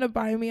like kind of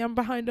by me. I'm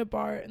behind a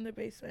bar in the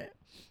basement.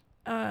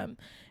 And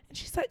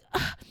she's like,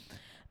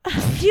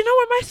 "Do you know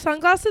where my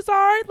sunglasses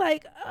are?"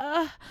 Like,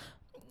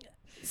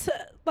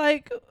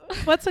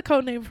 what's a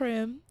code name for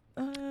him?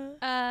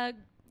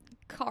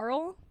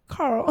 Carl.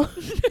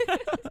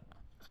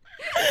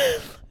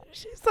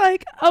 She's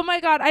like, "Oh my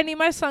God, I need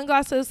my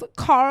sunglasses.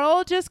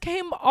 Carl just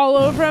came all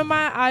over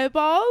my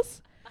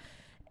eyeballs.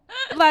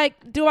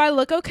 Like, do I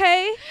look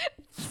okay?"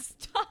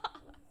 Stop.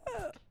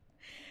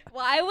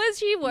 Why was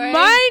she wearing?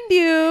 Mind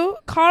you,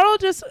 Carl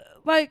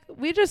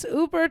we just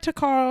Ubered to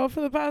Carl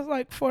for the past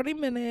 40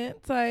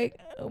 minutes. Like,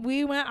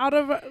 we went out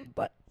of,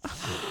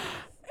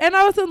 and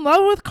I was in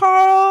love with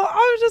Carl.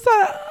 I was just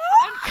like,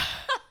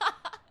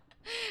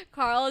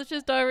 Carl is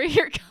just over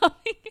here coming.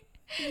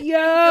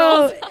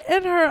 Yo,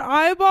 and her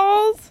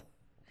eyeballs.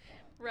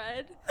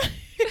 Red.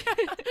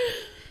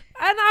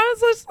 And I was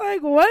just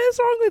like, what is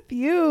wrong with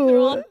you? They're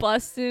all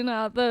busting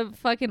out the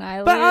fucking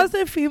eyelids. But as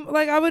a female,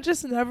 I would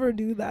just never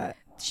do that.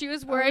 She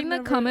was wearing the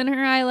cum in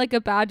her eye like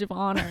a badge of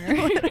honor.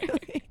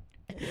 Literally.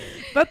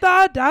 But the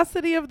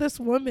audacity of this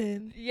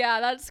woman. Yeah,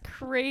 that's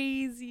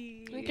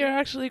crazy. Like, you're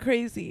actually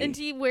crazy. And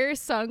he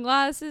wears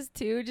sunglasses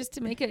too, just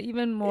to make it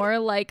even more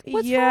like,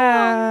 what's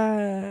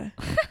wrong?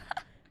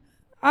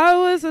 I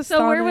was astonished.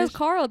 So where was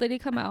Carl? Did he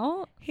come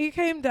out? He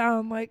came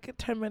down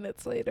 10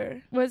 minutes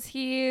later. Was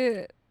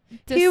he...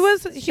 He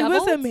was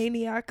a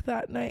maniac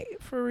that night,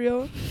 for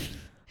real.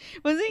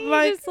 Wasn't he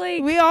just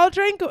we all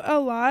drank a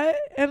lot,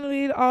 and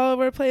we all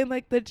were playing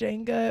the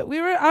Jenga.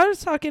 I was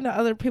talking to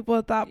other people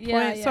at that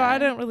point, so I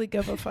didn't really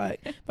give a fuck.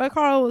 But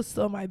Carl was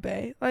still my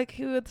bae.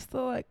 He would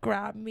still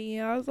grab me.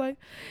 I was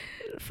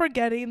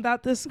forgetting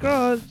that this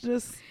girl is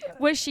just.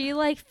 Was she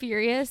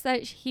furious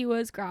that he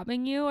was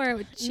grabbing you, or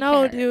would she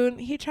no, care? dude?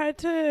 He tried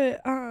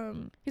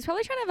to. He's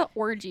probably trying to have an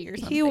orgy or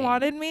something. He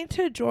wanted me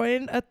to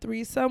join a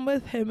threesome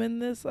with him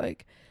and this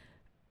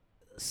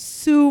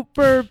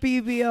super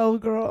BBL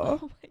girl.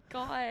 Oh my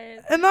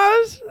God. And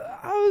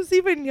I was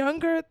even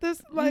younger at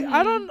this.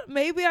 I don't.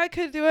 Maybe I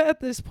could do it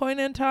at this point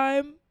in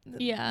time,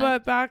 Yeah.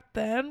 But back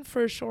then,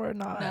 for sure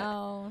not.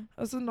 No.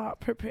 I was not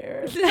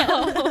prepared.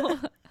 No.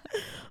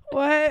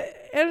 What?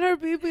 And her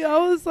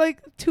BBL was like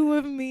 2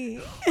 of me.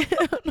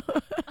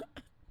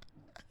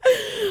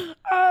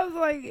 I was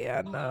like,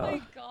 yeah, no. Oh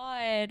my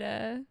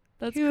god.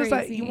 That's He was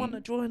crazy. like, you want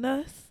to join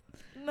us?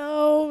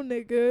 No,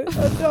 nigga.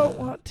 I don't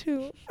want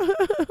to.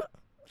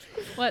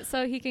 What,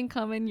 so he can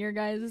come in your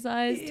guys'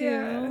 eyes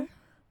too?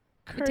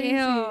 Crazy.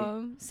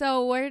 Damn.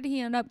 So where did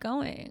he end up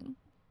going?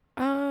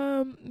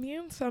 Me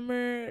and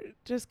Summer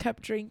just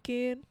kept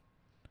drinking,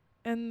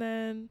 and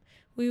then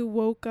we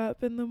woke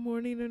up in the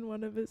morning in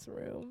one of his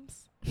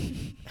rooms.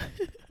 And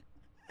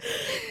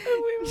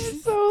we were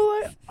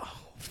so like,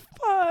 oh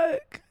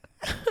fuck.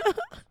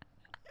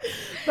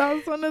 That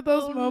was one of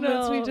those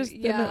moments we just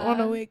didn't want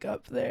to wake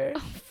up there. Oh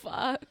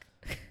fuck.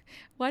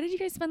 Why did you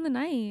guys spend the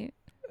night?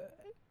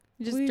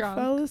 Just we drunk.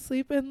 fell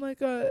asleep in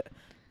like it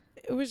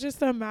was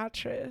just a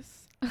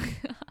mattress.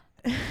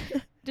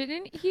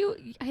 Didn't you?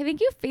 I think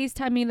you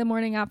FaceTimed me the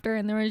morning after,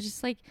 and there was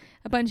just like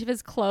a bunch of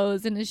his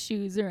clothes and his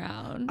shoes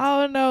around.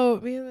 Oh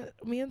no,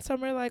 me and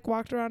Summer like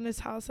walked around his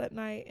house at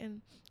night,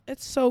 and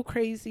it's so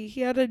crazy.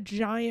 He had a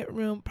giant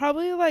room,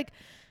 probably like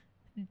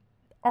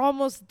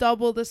almost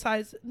double the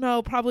size.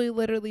 No, probably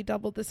literally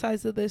double the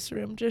size of this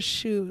room. Just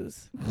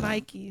shoes,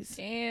 Nikes,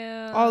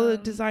 Damn, all the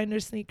designer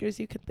sneakers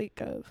you could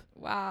think of.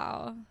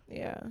 Wow.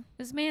 Yeah.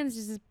 This man's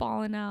just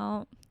balling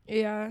out.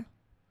 Yeah.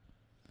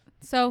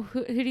 So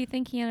who do you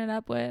think he ended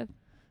up with?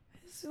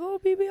 His little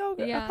BBL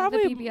girl. Yeah,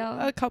 Probably the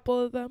BBL. a couple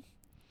of them.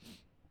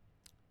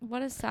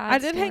 What a sad I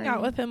did hang story.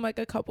 out with him like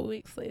a couple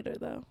weeks later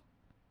though.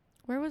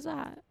 Where was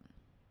that?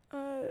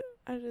 I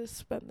just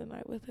spent the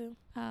night with him.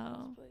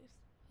 Oh.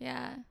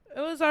 Yeah. It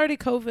was already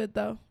COVID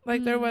though.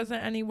 Like there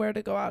wasn't anywhere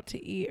to go out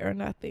to eat or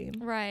nothing.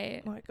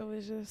 Right. Like it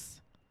was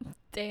just.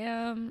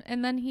 Damn.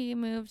 And then he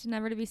moved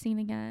never to be seen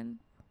again.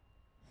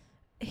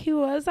 He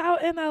was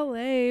out in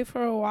LA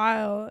for a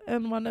while,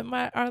 and one of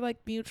our like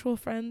mutual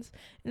friends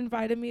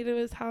invited me to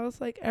his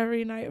house like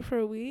every night for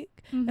a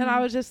week, and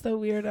I was just a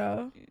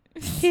weirdo.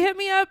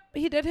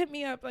 He did hit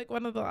me up like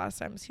one of the last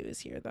times he was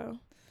here though,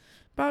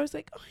 but I was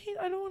like,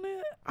 I don't want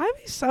to. I'd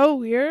be so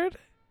weird.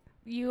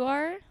 You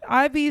are?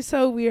 I'd be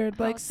so weird.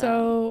 How like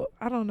so?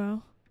 I don't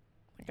know.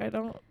 Like I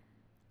don't.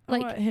 I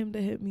Like want him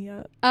to hit me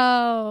up.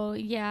 Oh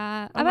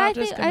yeah. I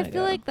feel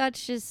go. like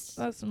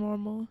that's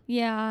normal.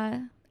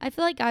 Yeah. I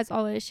feel like guys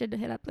always should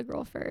hit up the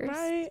girl first.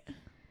 Right.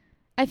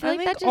 I feel like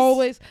think that just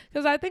always,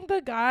 because I think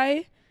the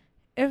guy,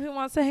 if he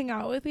wants to hang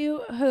out with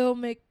you, he'll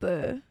make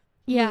the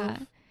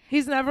move.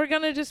 He's never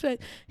gonna just be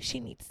like, she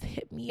needs to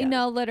hit me up.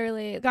 No,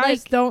 literally.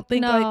 Guys don't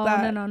think like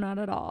that. No, not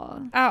at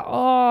all. At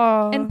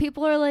all. And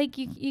people are like,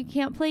 you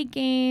can't play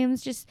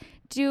games. Just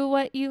do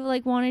what you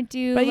like want to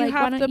do. But like, you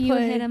have why to don't you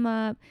play. hit him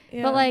up?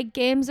 Yeah. But like,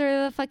 games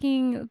are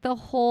the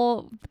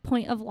whole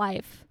point of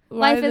life.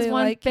 Why Life is they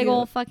one like big you.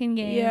 old fucking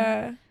game.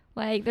 Yeah.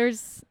 Like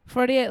there's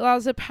 48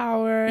 Laws of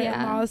Power Yeah.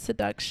 and Law of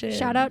Seduction.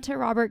 shout out to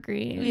Robert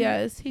Greene.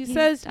 Yes, he He's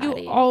says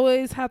daddy. you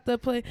always have to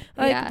play.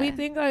 Like Yeah. we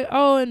think like,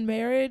 oh, in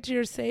marriage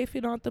you're safe. You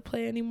don't have to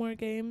play any more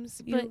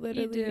games. You But you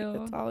literally,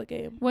 do. it's all a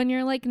game. When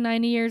you're like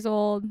 90 years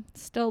old,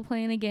 still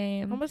playing a I'm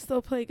game. gonna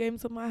still play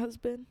games with my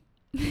husband.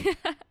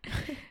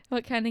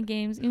 What kind of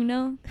games?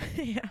 Uno?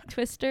 Yeah.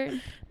 Twister?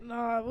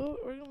 Nah,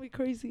 we're gonna be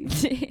crazy.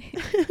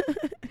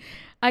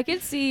 I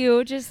could see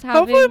you just having.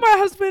 Hopefully my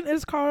husband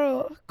is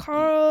Carl.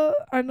 Carl,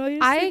 I know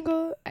you're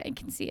single. I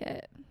can see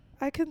it.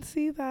 I can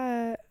see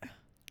that.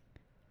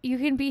 You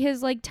can be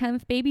his like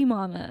 10th baby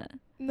mama.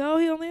 No,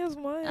 he only has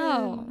one.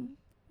 Oh,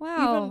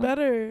 wow. Even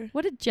better.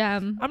 What a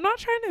gem. I'm not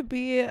trying to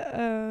be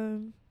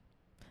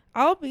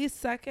I'll be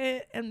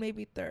second and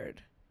maybe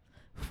third.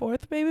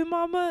 Fourth baby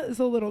mama is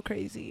a little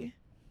crazy.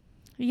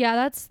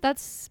 Yeah,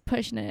 that's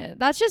pushing it.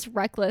 That's just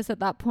reckless at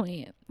that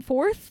point.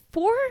 Four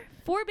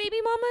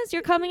baby mamas?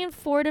 You're coming in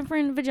 4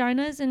 different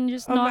vaginas and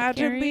just not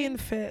Imagine carrying? being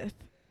fifth.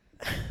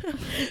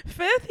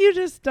 Fifth, you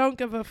just don't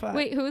give a fuck.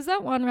 Wait, who's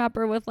that one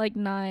rapper with like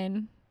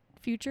 9?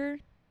 Future?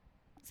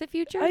 Is it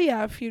Future? Oh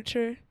yeah,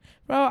 Future.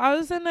 Bro, I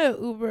was in a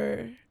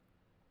Uber.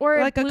 Or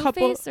like a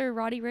couple. Blueface or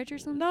Roddy Ricch or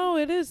something? No,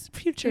 it is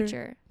Future.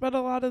 Future. But a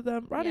lot of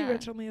them. Roddy Yeah.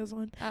 Ricch only has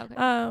one. Oh,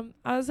 okay.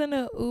 I was in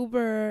a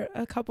Uber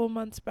a couple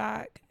months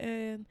back,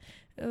 and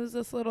it was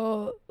this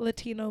little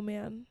Latino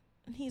man,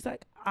 and he's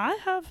like, I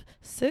have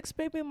 6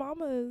 baby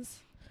mamas.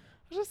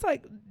 I was just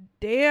like,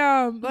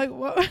 damn, like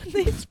what would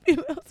these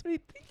females be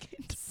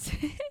thinking?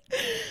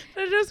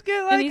 They just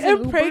get like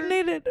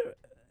impregnated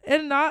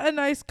in not a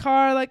nice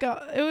car. Like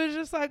it was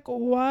just like,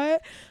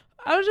 what?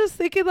 I was just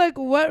thinking like,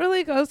 what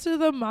really goes through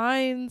the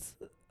minds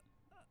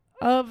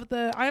of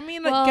the, I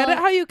mean, like, get it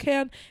how you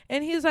can.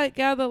 And he's like,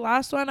 yeah, the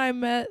last one I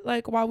met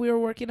like while we were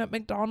working at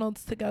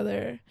McDonald's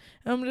together.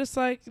 And I'm just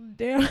like,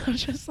 damn, I'm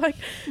just like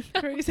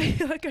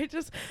crazy. Like I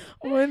just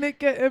want to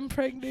get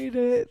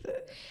impregnated.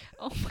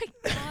 Oh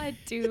my god,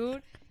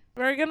 dude.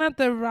 We're gonna have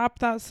to wrap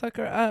that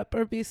sucker up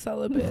or be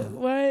celibate.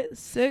 What?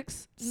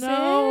 6?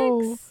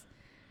 No. 6?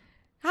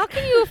 How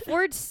can you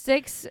afford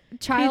 6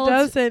 child? He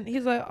doesn't.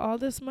 He's like, all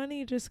this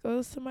money just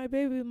goes to my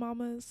baby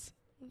mamas.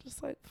 I'm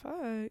just like,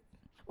 fuck.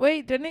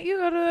 Wait, didn't you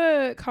go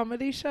to a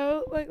comedy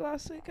show like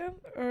last weekend?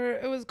 Or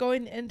it was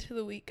going into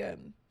the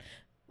weekend?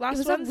 Last It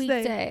was Wednesday. a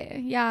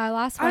weekday. Yeah,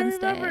 last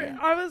Wednesday. I remember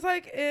I was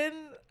like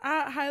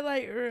at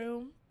highlight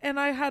room and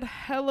I had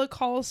hella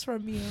calls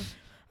from you.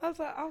 I was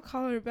like, I'll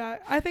call her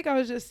back. I think I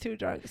was just too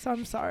drunk, so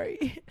I'm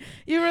sorry.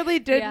 You really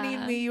did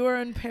need me. You were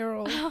in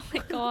peril. Oh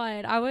my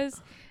god, I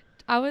was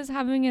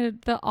having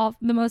the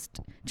most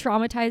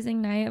traumatizing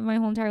night of my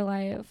whole entire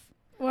life.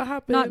 What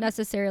happened? Not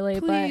necessarily,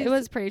 but it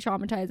was pretty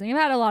traumatizing.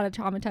 I've had a lot of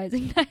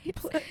traumatizing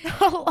nights.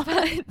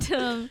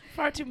 But,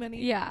 far too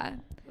many. Yeah.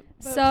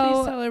 But so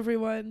please tell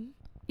everyone.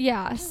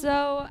 Yeah.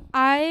 So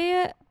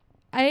I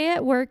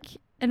work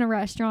in a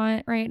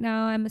restaurant right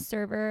now. I'm a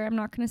server. I'm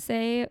not gonna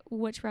say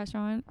which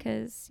restaurant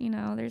because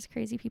there's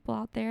crazy people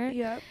out there.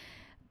 Yeah.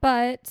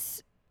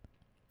 But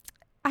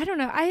I don't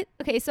know.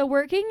 So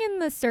working in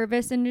the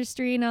service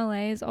industry in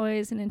LA is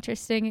always an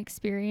interesting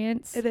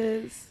experience. It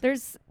is.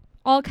 There's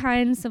all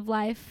kinds of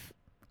life,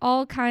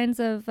 all kinds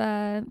of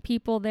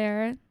people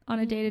there on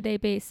a day-to-day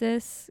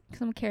basis,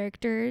 some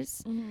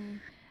characters.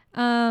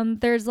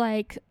 There's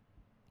like,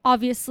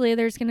 obviously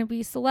there's going to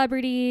be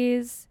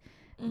celebrities,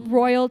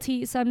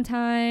 royalty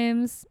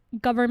sometimes,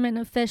 government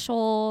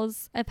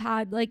officials. I've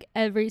had like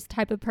every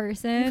type of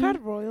person. You've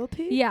had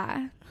royalty?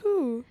 Yeah.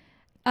 Who?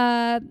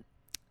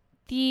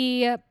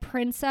 The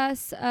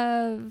princess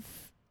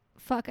of,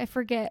 I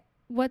forget.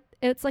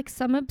 It's like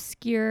some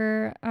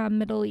obscure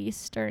Middle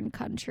Eastern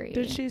country.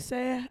 Did she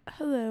say,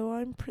 hello,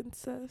 I'm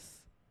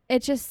princess?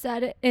 It just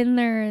said it in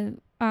there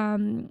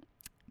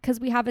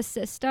because we have a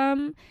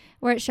system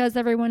where it shows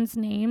everyone's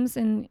names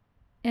and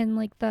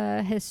like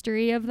the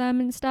history of them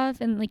and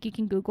stuff, and like you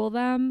can Google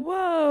them.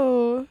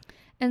 Whoa.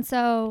 And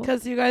so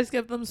because you guys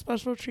give them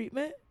special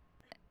treatment?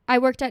 I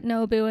worked at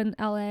Nobu in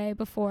LA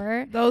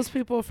before. Those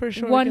people for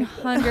sure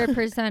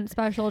 100%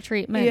 special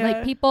treatment. Yeah.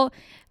 Like people.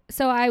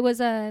 So I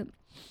worked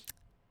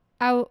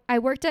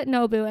at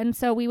Nobu, and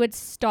so we would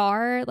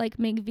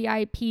make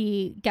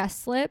VIP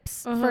guest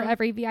slips for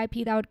every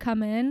VIP that would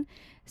come in.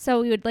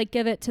 So we would like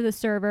give it to the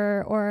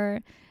server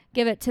or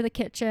give it to the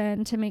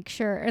kitchen to make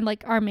sure, and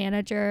like our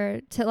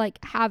manager to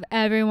like have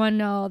everyone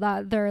know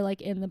that they're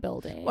like in the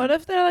building. What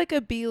if they're like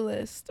a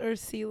B-list or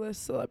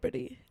C-list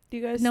celebrity? Do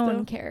you guys No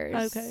one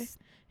cares. Okay.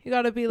 You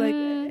gotta be like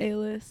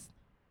A-list.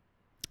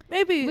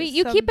 Maybe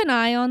you keep an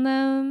eye on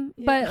them,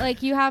 but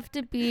like you have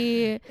to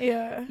be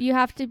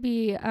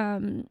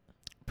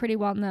pretty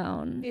well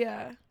known.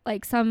 Yeah.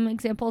 Like some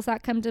examples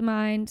that come to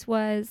mind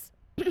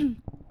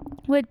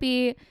would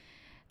be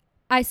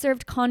I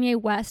served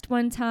Kanye West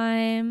one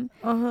time,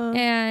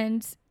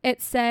 and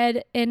it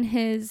said in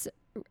his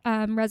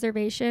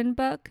reservation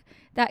book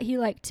that he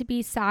liked to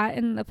be sat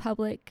in the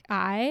public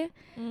eye.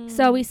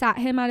 So we sat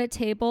him at a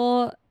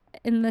table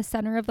in the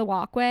center of the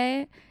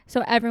walkway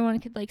so everyone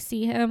could like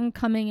see him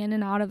coming in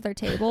and out of their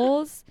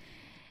tables.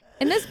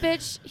 And this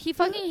bitch, he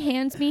fucking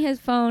hands me his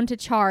phone to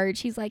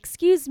charge. He's like,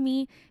 excuse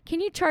me, can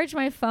you charge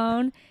my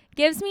phone?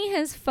 Gives me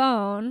his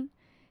phone.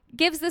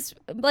 Gives this,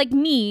 like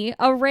me,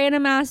 a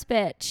random ass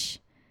bitch,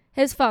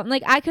 his phone.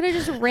 Like, I could have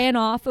just ran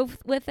off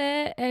with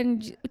it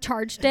and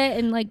charged it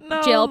and, like,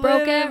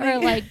 jailbroke it or,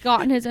 like,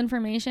 gotten his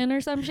information or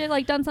some shit.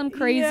 Like, done some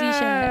crazy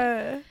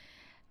shit.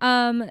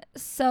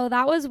 So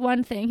that was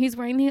one thing. He's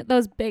wearing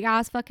those big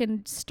ass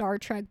fucking Star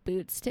Trek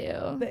boots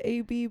too. The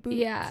AB boots.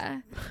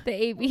 Yeah, the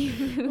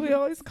AB. We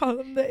always call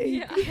them the AB.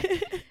 Yeah.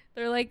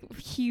 They're like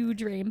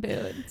huge rain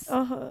boots.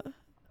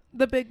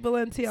 The big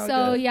Balenciaga.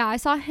 So yeah, I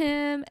saw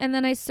him, and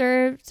then I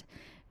served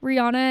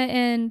Rihanna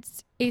and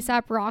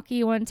ASAP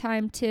Rocky one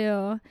time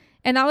too,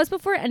 and that was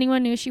before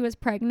anyone knew she was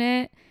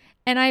pregnant.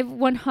 And I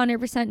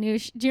 100% knew.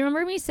 Do you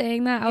remember me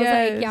saying that? I was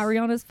like, yeah,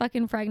 Rihanna's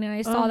fucking pregnant.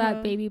 I saw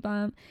that baby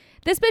bump.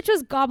 This bitch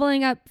was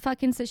gobbling up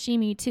fucking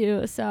sashimi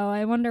too, so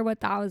I wonder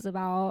what that was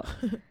about.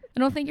 I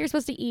don't think you're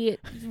supposed to eat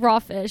raw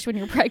fish when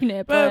you're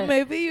pregnant, but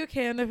maybe you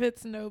can if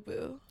it's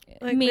Nobu.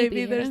 Like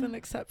maybe there's an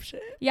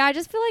exception. Yeah, I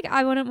just feel like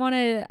I wouldn't want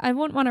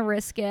to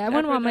risk it. I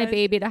wouldn't want my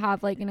baby to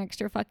have like an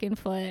extra fucking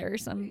foot or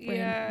some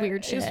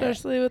weird shit.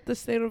 Especially with the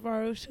state of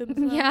our oceans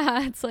now.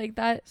 Yeah, it's like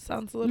that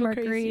sounds a little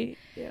crazy.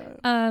 Yeah.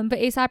 But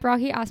ASAP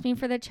Rocky asked me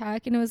for the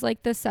check, and it was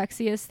like the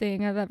sexiest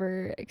thing I've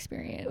ever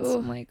experienced.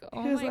 I'm like,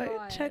 oh my god.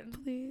 God. Check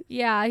please.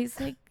 Yeah, he's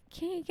like,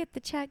 can you get the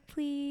check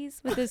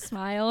please, with his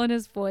smile and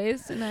his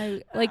voice, and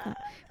I like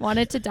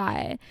wanted to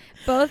die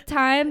both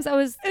times. I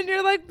was, and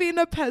you're like being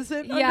a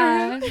peasant.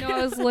 Yeah, no,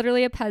 I was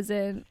literally a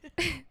peasant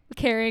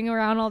carrying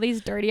around all these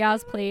dirty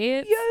ass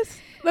plates. Yes,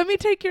 let me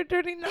take your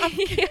dirty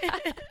napkin.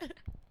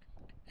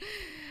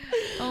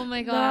 Oh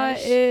my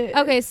gosh.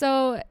 Okay,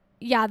 so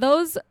yeah,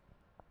 those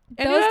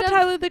and you have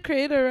Tyler the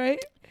Creator,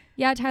 right?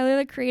 Yeah, Tyler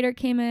the Creator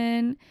came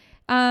in.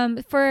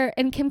 And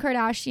Kim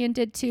Kardashian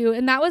did too,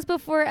 and that was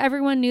before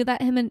everyone knew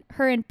that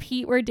her and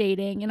Pete were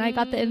dating, and I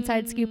got the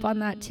inside scoop on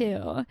that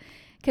too,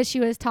 because she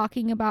was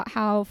talking about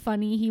how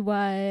funny he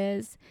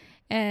was,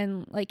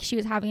 and like she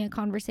was having a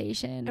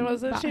conversation. And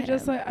wasn't she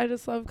just like, I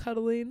just love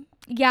cuddling?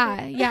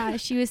 Yeah,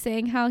 she was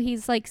saying how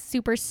he's like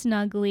super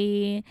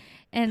snuggly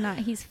and that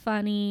he's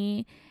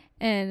funny,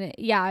 And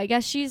yeah, I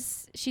guess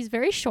she's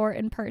very short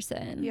in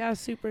person. Yeah,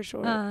 super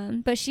short.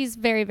 But she's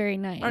very, very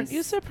nice. Aren't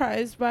you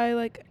surprised by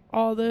like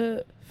all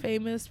the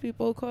famous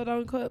people, quote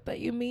unquote, that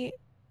you meet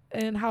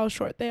and how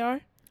short they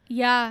are?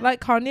 Yeah. Like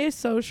Kanye's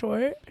so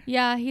short.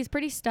 Yeah, he's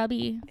pretty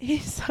stubby.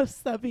 He's so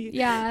stubby.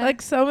 Yeah.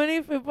 Like so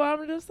many people,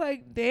 I'm just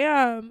like,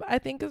 damn. I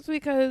think it's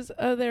because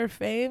of their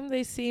fame.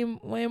 They seem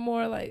way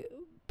more like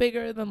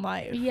bigger than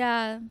life.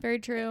 Yeah, very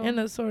true. In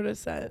a sort of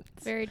sense.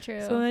 Very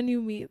true. So then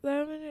you meet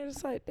them and you're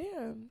just like,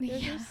 damn, they're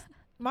Yeah. just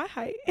my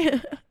height.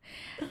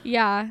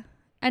 Yeah.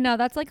 I know,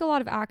 that's like a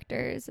lot of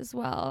actors as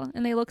well,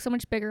 and they look so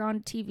much bigger on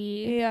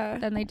TV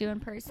than they do in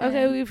person.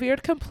 Okay, we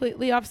veered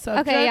completely off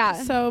subject. Okay, yeah.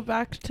 So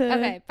back to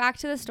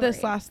the story.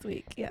 This last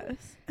week,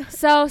 yes.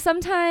 So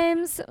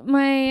sometimes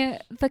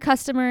the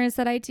customers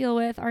that I deal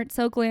with aren't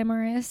so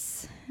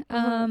glamorous.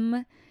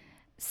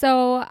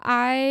 So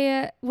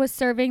I was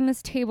serving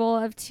this table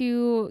of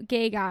 2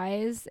 gay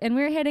guys, and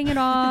we were hitting it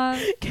off.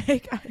 Gay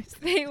guys.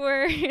 They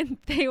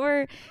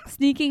were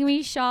sneaking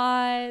me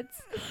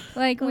shots.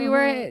 Like we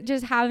were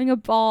just having a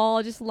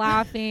ball, just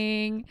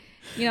laughing,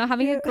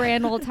 having a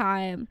grand old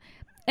time.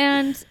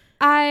 And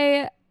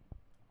when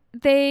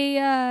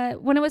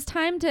it was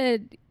time to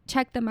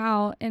check them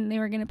out and they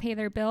were going to pay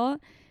their bill,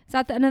 it's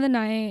at the end of the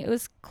night. It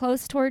was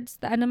close towards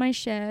the end of my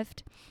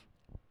shift.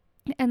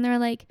 And they're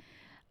like,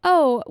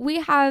 oh,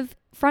 we have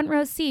front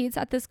row seats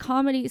at the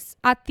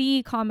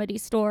comedy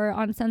store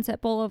on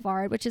Sunset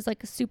Boulevard, which is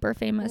like a super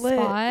famous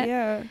spot.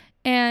 Yeah.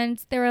 And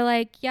they were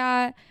like,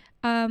 yeah,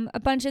 a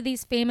bunch of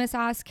these famous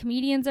ass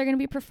comedians are going to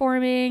be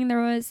performing. There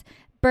was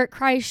Bert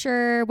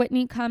Kreischer,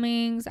 Whitney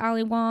Cummings,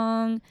 Ali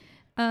Wong,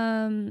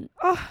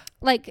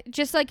 like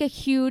just like a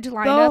huge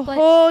lineup. The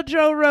whole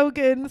Joe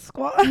Rogan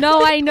squad.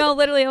 No, I know.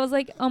 Literally, I was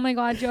like, oh my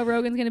God, Joe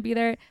Rogan's going to be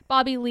there.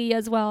 Bobby Lee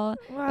as well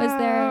was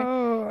there.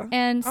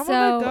 And I want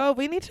to go.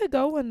 We need to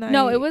go one night.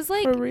 No, it was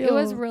like, it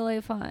was really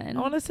fun. I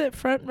want to sit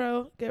front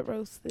row, get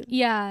roasted.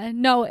 Yeah,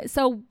 no.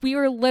 So we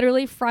were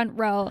literally front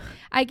row.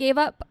 I gave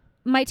up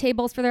my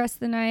tables for the rest of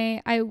the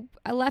night. I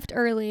left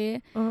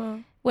early,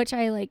 which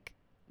I like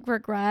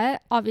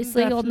regret.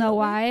 Obviously, You'll know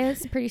why.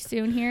 It's pretty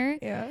soon here.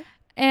 Yeah.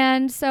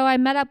 And so I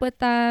met up with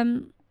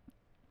them,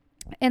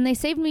 and they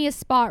saved me a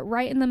spot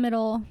right in the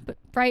middle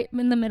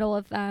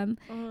of them.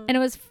 And it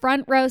was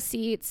front row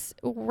seats,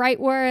 right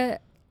where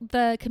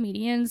the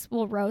comedians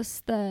will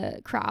roast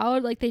the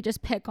crowd. Like they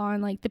just pick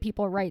on like the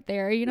people right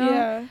there,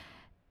 Yeah.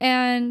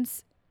 And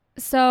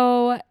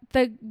so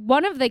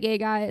one of the gay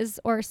guys,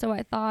 or so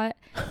I thought,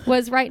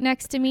 was right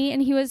next to me,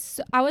 and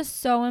I was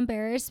so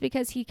embarrassed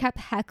because he kept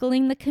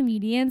heckling the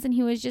comedians, and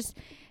he was just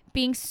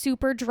being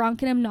super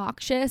drunk and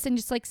obnoxious and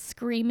just like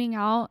screaming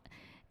out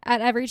at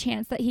every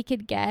chance that he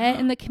could get.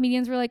 And the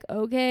comedians were like,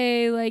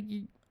 okay, like,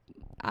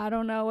 I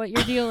don't know what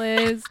your deal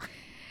is.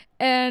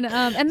 And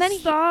then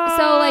so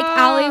like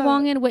Ali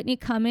Wong and Whitney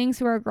Cummings,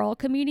 who are girl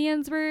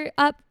comedians, were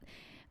up.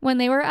 When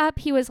they were up,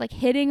 he was like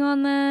hitting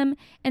on them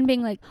and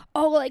being like,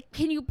 oh, like,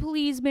 can you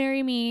please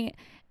marry me?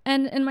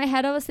 And in my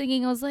head, I was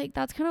thinking, I was like,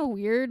 that's kind of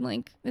weird.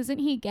 Like, isn't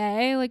he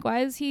gay? Like, why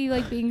is he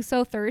like being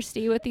so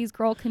thirsty with these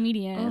girl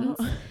comedians?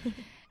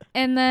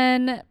 And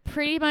then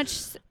pretty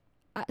much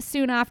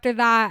soon after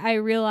that, I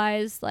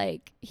realized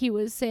like he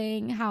was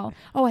saying how,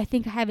 oh, I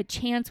think I have a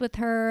chance with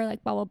her,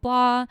 like blah, blah,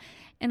 blah.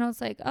 And I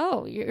was like,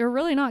 oh, you're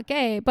really not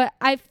gay. But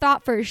I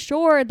thought for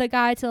sure the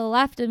guy to the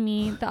left of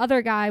me, the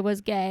other guy,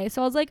 was gay.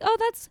 So I was like, oh,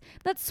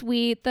 that's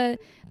sweet. The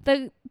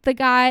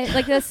guy,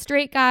 like the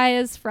straight guy,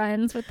 is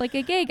friends with like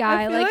a gay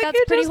guy. Like that's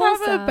pretty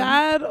wholesome. Have a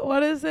bad,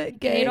 what is it?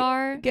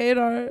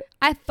 Gaydar.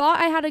 I thought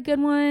I had a good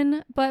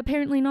one, but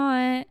apparently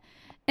not.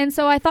 And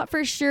so I thought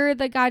for sure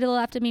the guy to the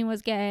left of me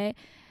was gay.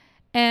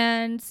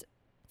 And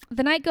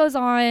the night goes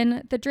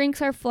on. The drinks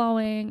are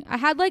flowing. I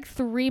had like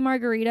 3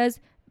 margaritas,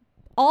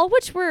 all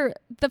which were,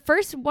 the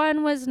first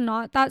one was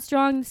not that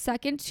strong. The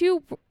second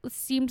 2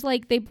 seemed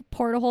like they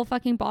poured a whole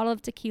fucking bottle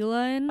of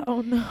tequila in.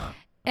 Oh, no.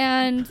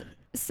 And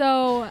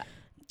so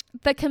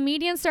the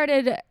comedian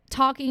started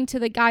talking to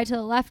the guy to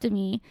the left of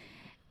me.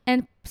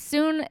 And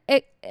soon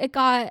it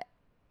got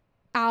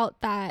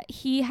out that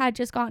he had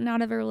just gotten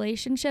out of a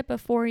relationship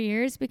of 4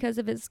 years because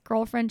of his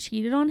girlfriend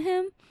cheated on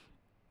him.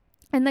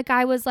 And the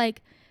guy was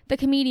like, the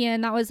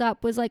comedian that was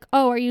up was like,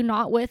 oh, are you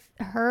not with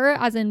her,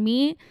 as in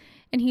me?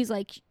 And he's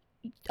like,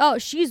 oh,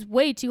 she's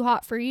way too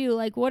hot for you.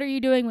 Like, what are you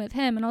doing with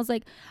him? And I was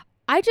like,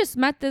 I just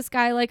met this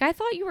guy. Like, I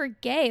thought you were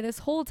gay this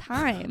whole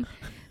time.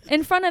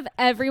 In front of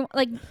everyone.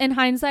 Like, in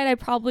hindsight, I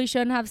probably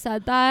shouldn't have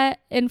said that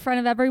in front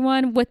of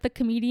everyone with the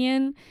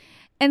comedian.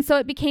 And so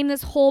it became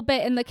this whole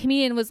bit, and the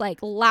comedian was like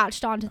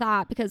latched onto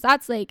that because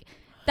that's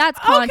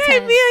content. Okay,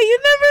 Mia, you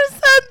never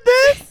said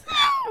this.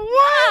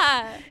 What?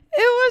 Yeah.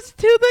 It was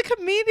to the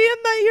comedian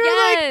that you're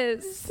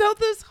yes. like, so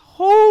this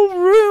whole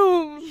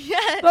room,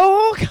 yes.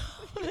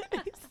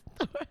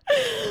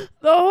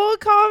 the whole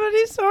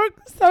comedy store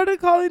started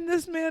calling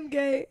this man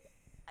gay.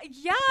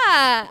 Yeah.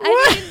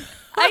 I mean,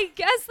 I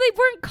guess they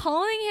weren't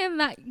calling him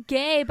that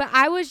gay, but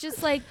I was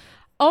just like,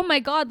 oh my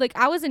God, like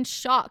I was in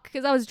shock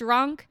because I was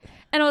drunk.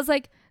 And I was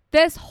like,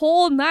 this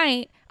whole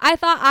night, I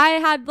thought I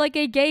had like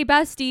a gay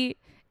bestie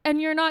and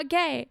you're not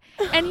gay.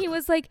 And he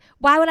was like,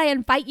 why would I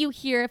invite you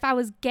here if I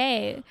was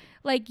gay?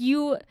 Like,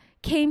 you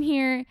came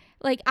here,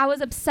 like, I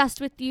was obsessed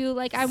with you.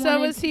 Like,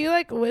 So was he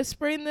like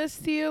whispering this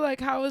to you?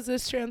 Like, how was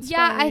this transpiring?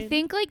 Yeah, I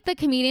think like the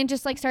comedian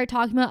just like started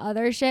talking about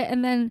other shit,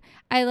 and then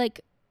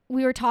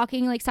we were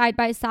talking like side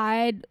by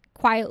side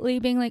quietly,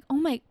 being like,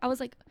 I was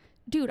like,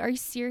 dude, are you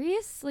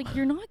serious? Like,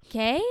 you're not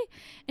gay?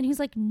 And he's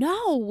like,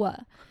 no.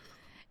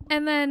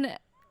 And then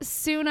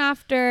soon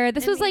after,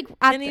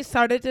 and he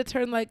started to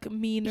turn like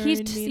meaner. He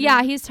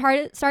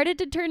started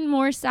to turn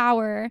more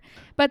sour.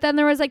 But then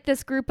there was like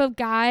this group of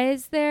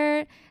guys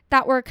there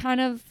that were kind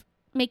of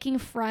making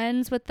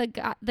friends with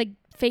the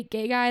fake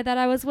gay guy that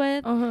I was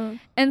with.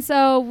 And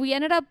so we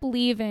ended up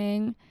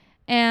leaving,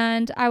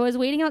 and I was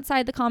waiting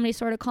outside the Comedy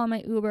Store to call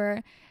my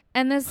Uber.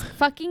 And this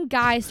fucking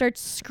guy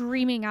starts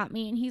screaming at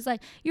me, and he's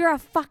like, you're a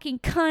fucking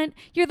cunt.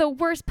 You're the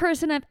worst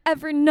person I've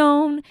ever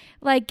known.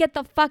 Like, get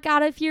the fuck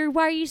out of here.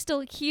 Why are you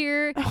still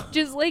here?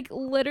 Just like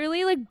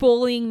literally like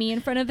bullying me in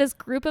front of this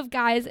group of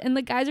guys, and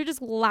the guys are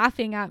just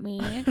laughing at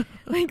me.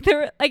 Like,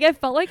 I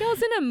felt like I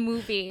was in a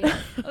movie.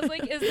 I was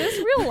like, is this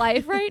real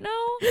life right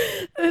now?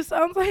 It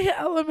sounds like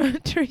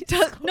elementary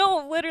school.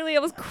 No, literally, I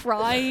was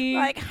crying.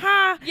 Like,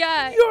 ha,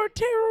 yeah, you're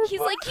terrible. He's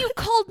like, you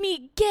called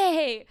me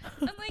gay.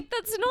 I'm like,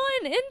 that's not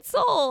an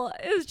insult.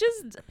 It was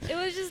just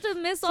a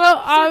misobservation. So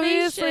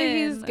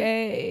obviously he's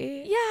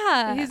gay.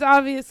 Yeah, he's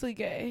obviously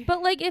gay.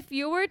 But like, if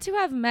you were to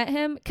have met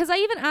him, because I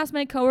even asked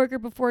my coworker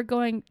before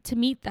going to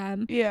meet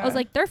them. I was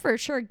like, they're for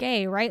sure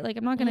gay, right? Like,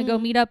 I'm not gonna go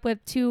meet up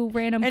with two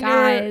random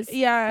guys.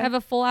 Yeah, I have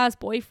a full ass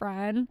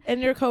boyfriend.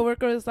 And your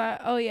coworker was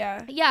like, oh yeah,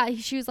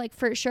 she was like,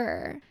 for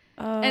sure.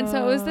 And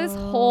so it was this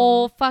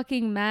whole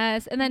fucking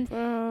mess. And then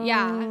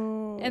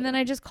and then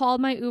I just called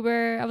my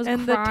Uber. I was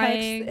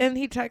crying. And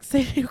he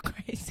texted you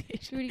crazy.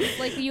 He was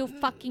like, you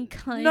fucking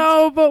cunt.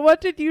 No, but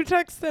what did you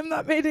text him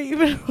that made it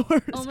even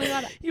worse? Oh my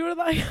god. You were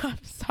like,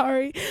 I'm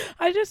sorry,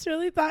 I just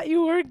really thought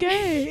you were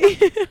gay.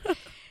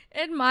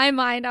 In my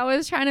mind, I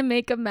was trying to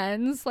make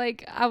amends.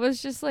 Like, I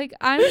was just like,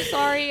 I'm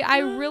sorry, I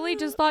really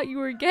just thought you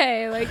were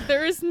gay. Like,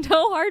 there's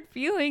no hard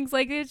feelings.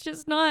 Like,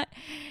 it's not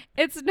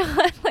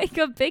like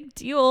a big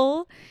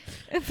deal.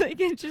 It's like,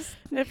 it just,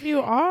 if you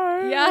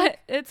are, yeah,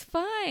 it's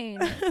fine.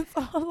 It's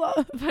all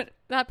love. But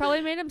that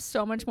probably made him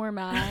so much more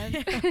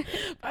mad.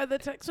 By the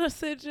text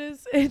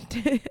messages, it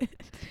did.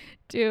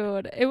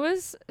 Dude, it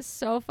was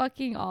so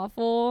fucking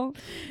awful.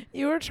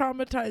 You were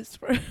traumatized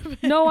for a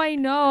minute. No, I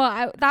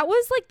know. That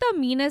was like the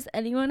meanest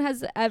anyone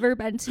has ever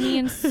been to me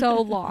in so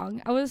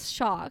long. I was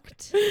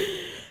shocked.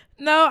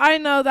 No, I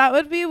know. That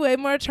would be way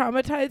more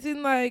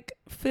traumatizing, like,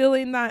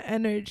 feeling that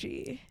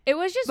energy. It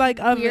was just like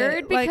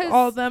weird because like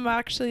all them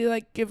actually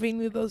like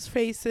giving you those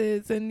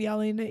faces and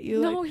yelling at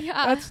you. No, like,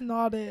 yeah. That's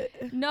not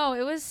it. No,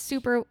 it was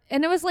super,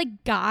 and it was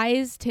like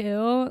guys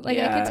too. Like,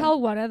 I could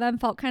tell one of them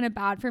felt kind of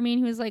bad for me, and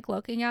he was like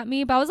looking at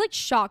me, but I was like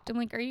shocked. I'm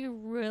like, are you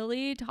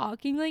really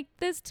talking like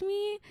this to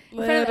me in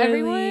front of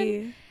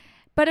everyone?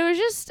 But it was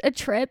just a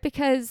trip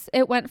because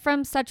it went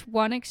from such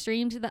one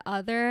extreme to the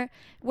other,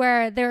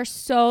 where they're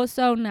so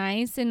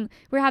nice and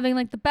we're having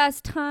like the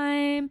best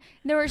time.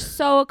 They were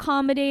so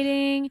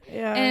accommodating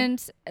and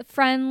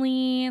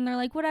friendly, and they're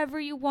like, whatever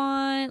you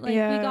want, like,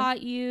 we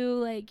got you,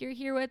 like, you're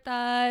here with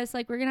us,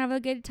 like, we're gonna have a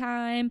good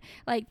time,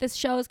 like, this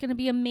show is gonna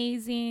be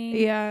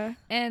amazing.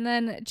 And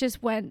then it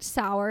just went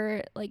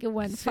sour. Like, it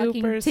went super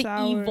fucking to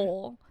sour.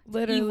 Evil,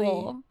 literally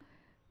evil.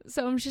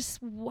 So I'm just,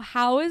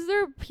 how is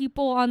there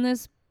people on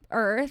this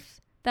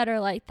earth that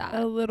are like that?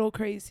 A little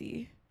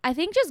crazy. I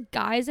think just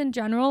guys in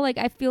general. Like,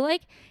 I feel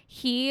like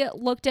he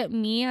looked at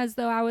me as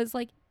though I was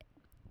like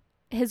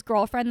his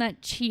girlfriend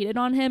that cheated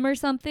on him or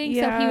something.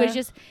 So he was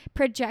just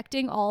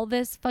projecting all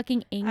this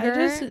fucking anger. I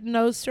just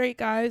know straight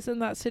guys in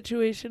that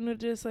situation would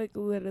just like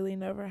literally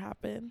never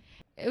happen.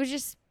 It was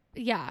just,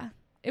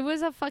 it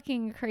was a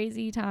fucking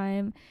crazy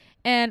time.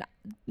 And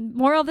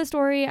moral of the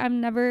story,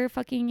 I'm never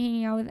fucking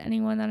hanging out with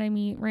anyone that I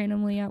meet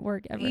randomly at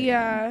work ever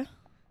again.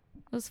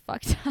 It was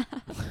fucked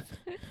up.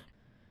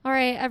 All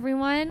right,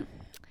 everyone.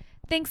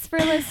 Thanks for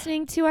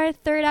listening to our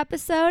third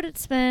episode.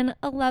 It's been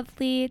a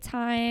lovely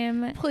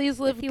time. Please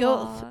live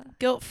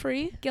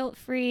guilt-free.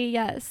 Guilt-free,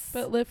 yes.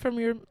 But learn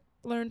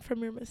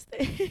from your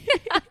mistakes.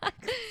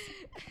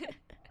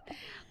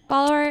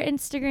 Follow our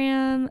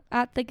Instagram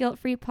at the Guilt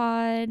Free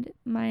Pod.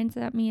 Mine's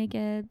at Mia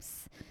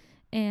Gibbs.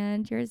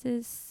 And yours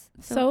is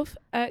Soph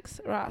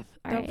X Roth.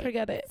 Don't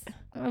forget it.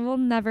 I will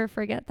never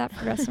forget that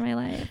for the rest of my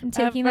life. I'm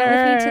taking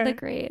that with me to the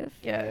grave.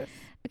 Yes.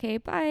 Okay,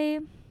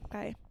 bye.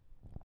 Bye.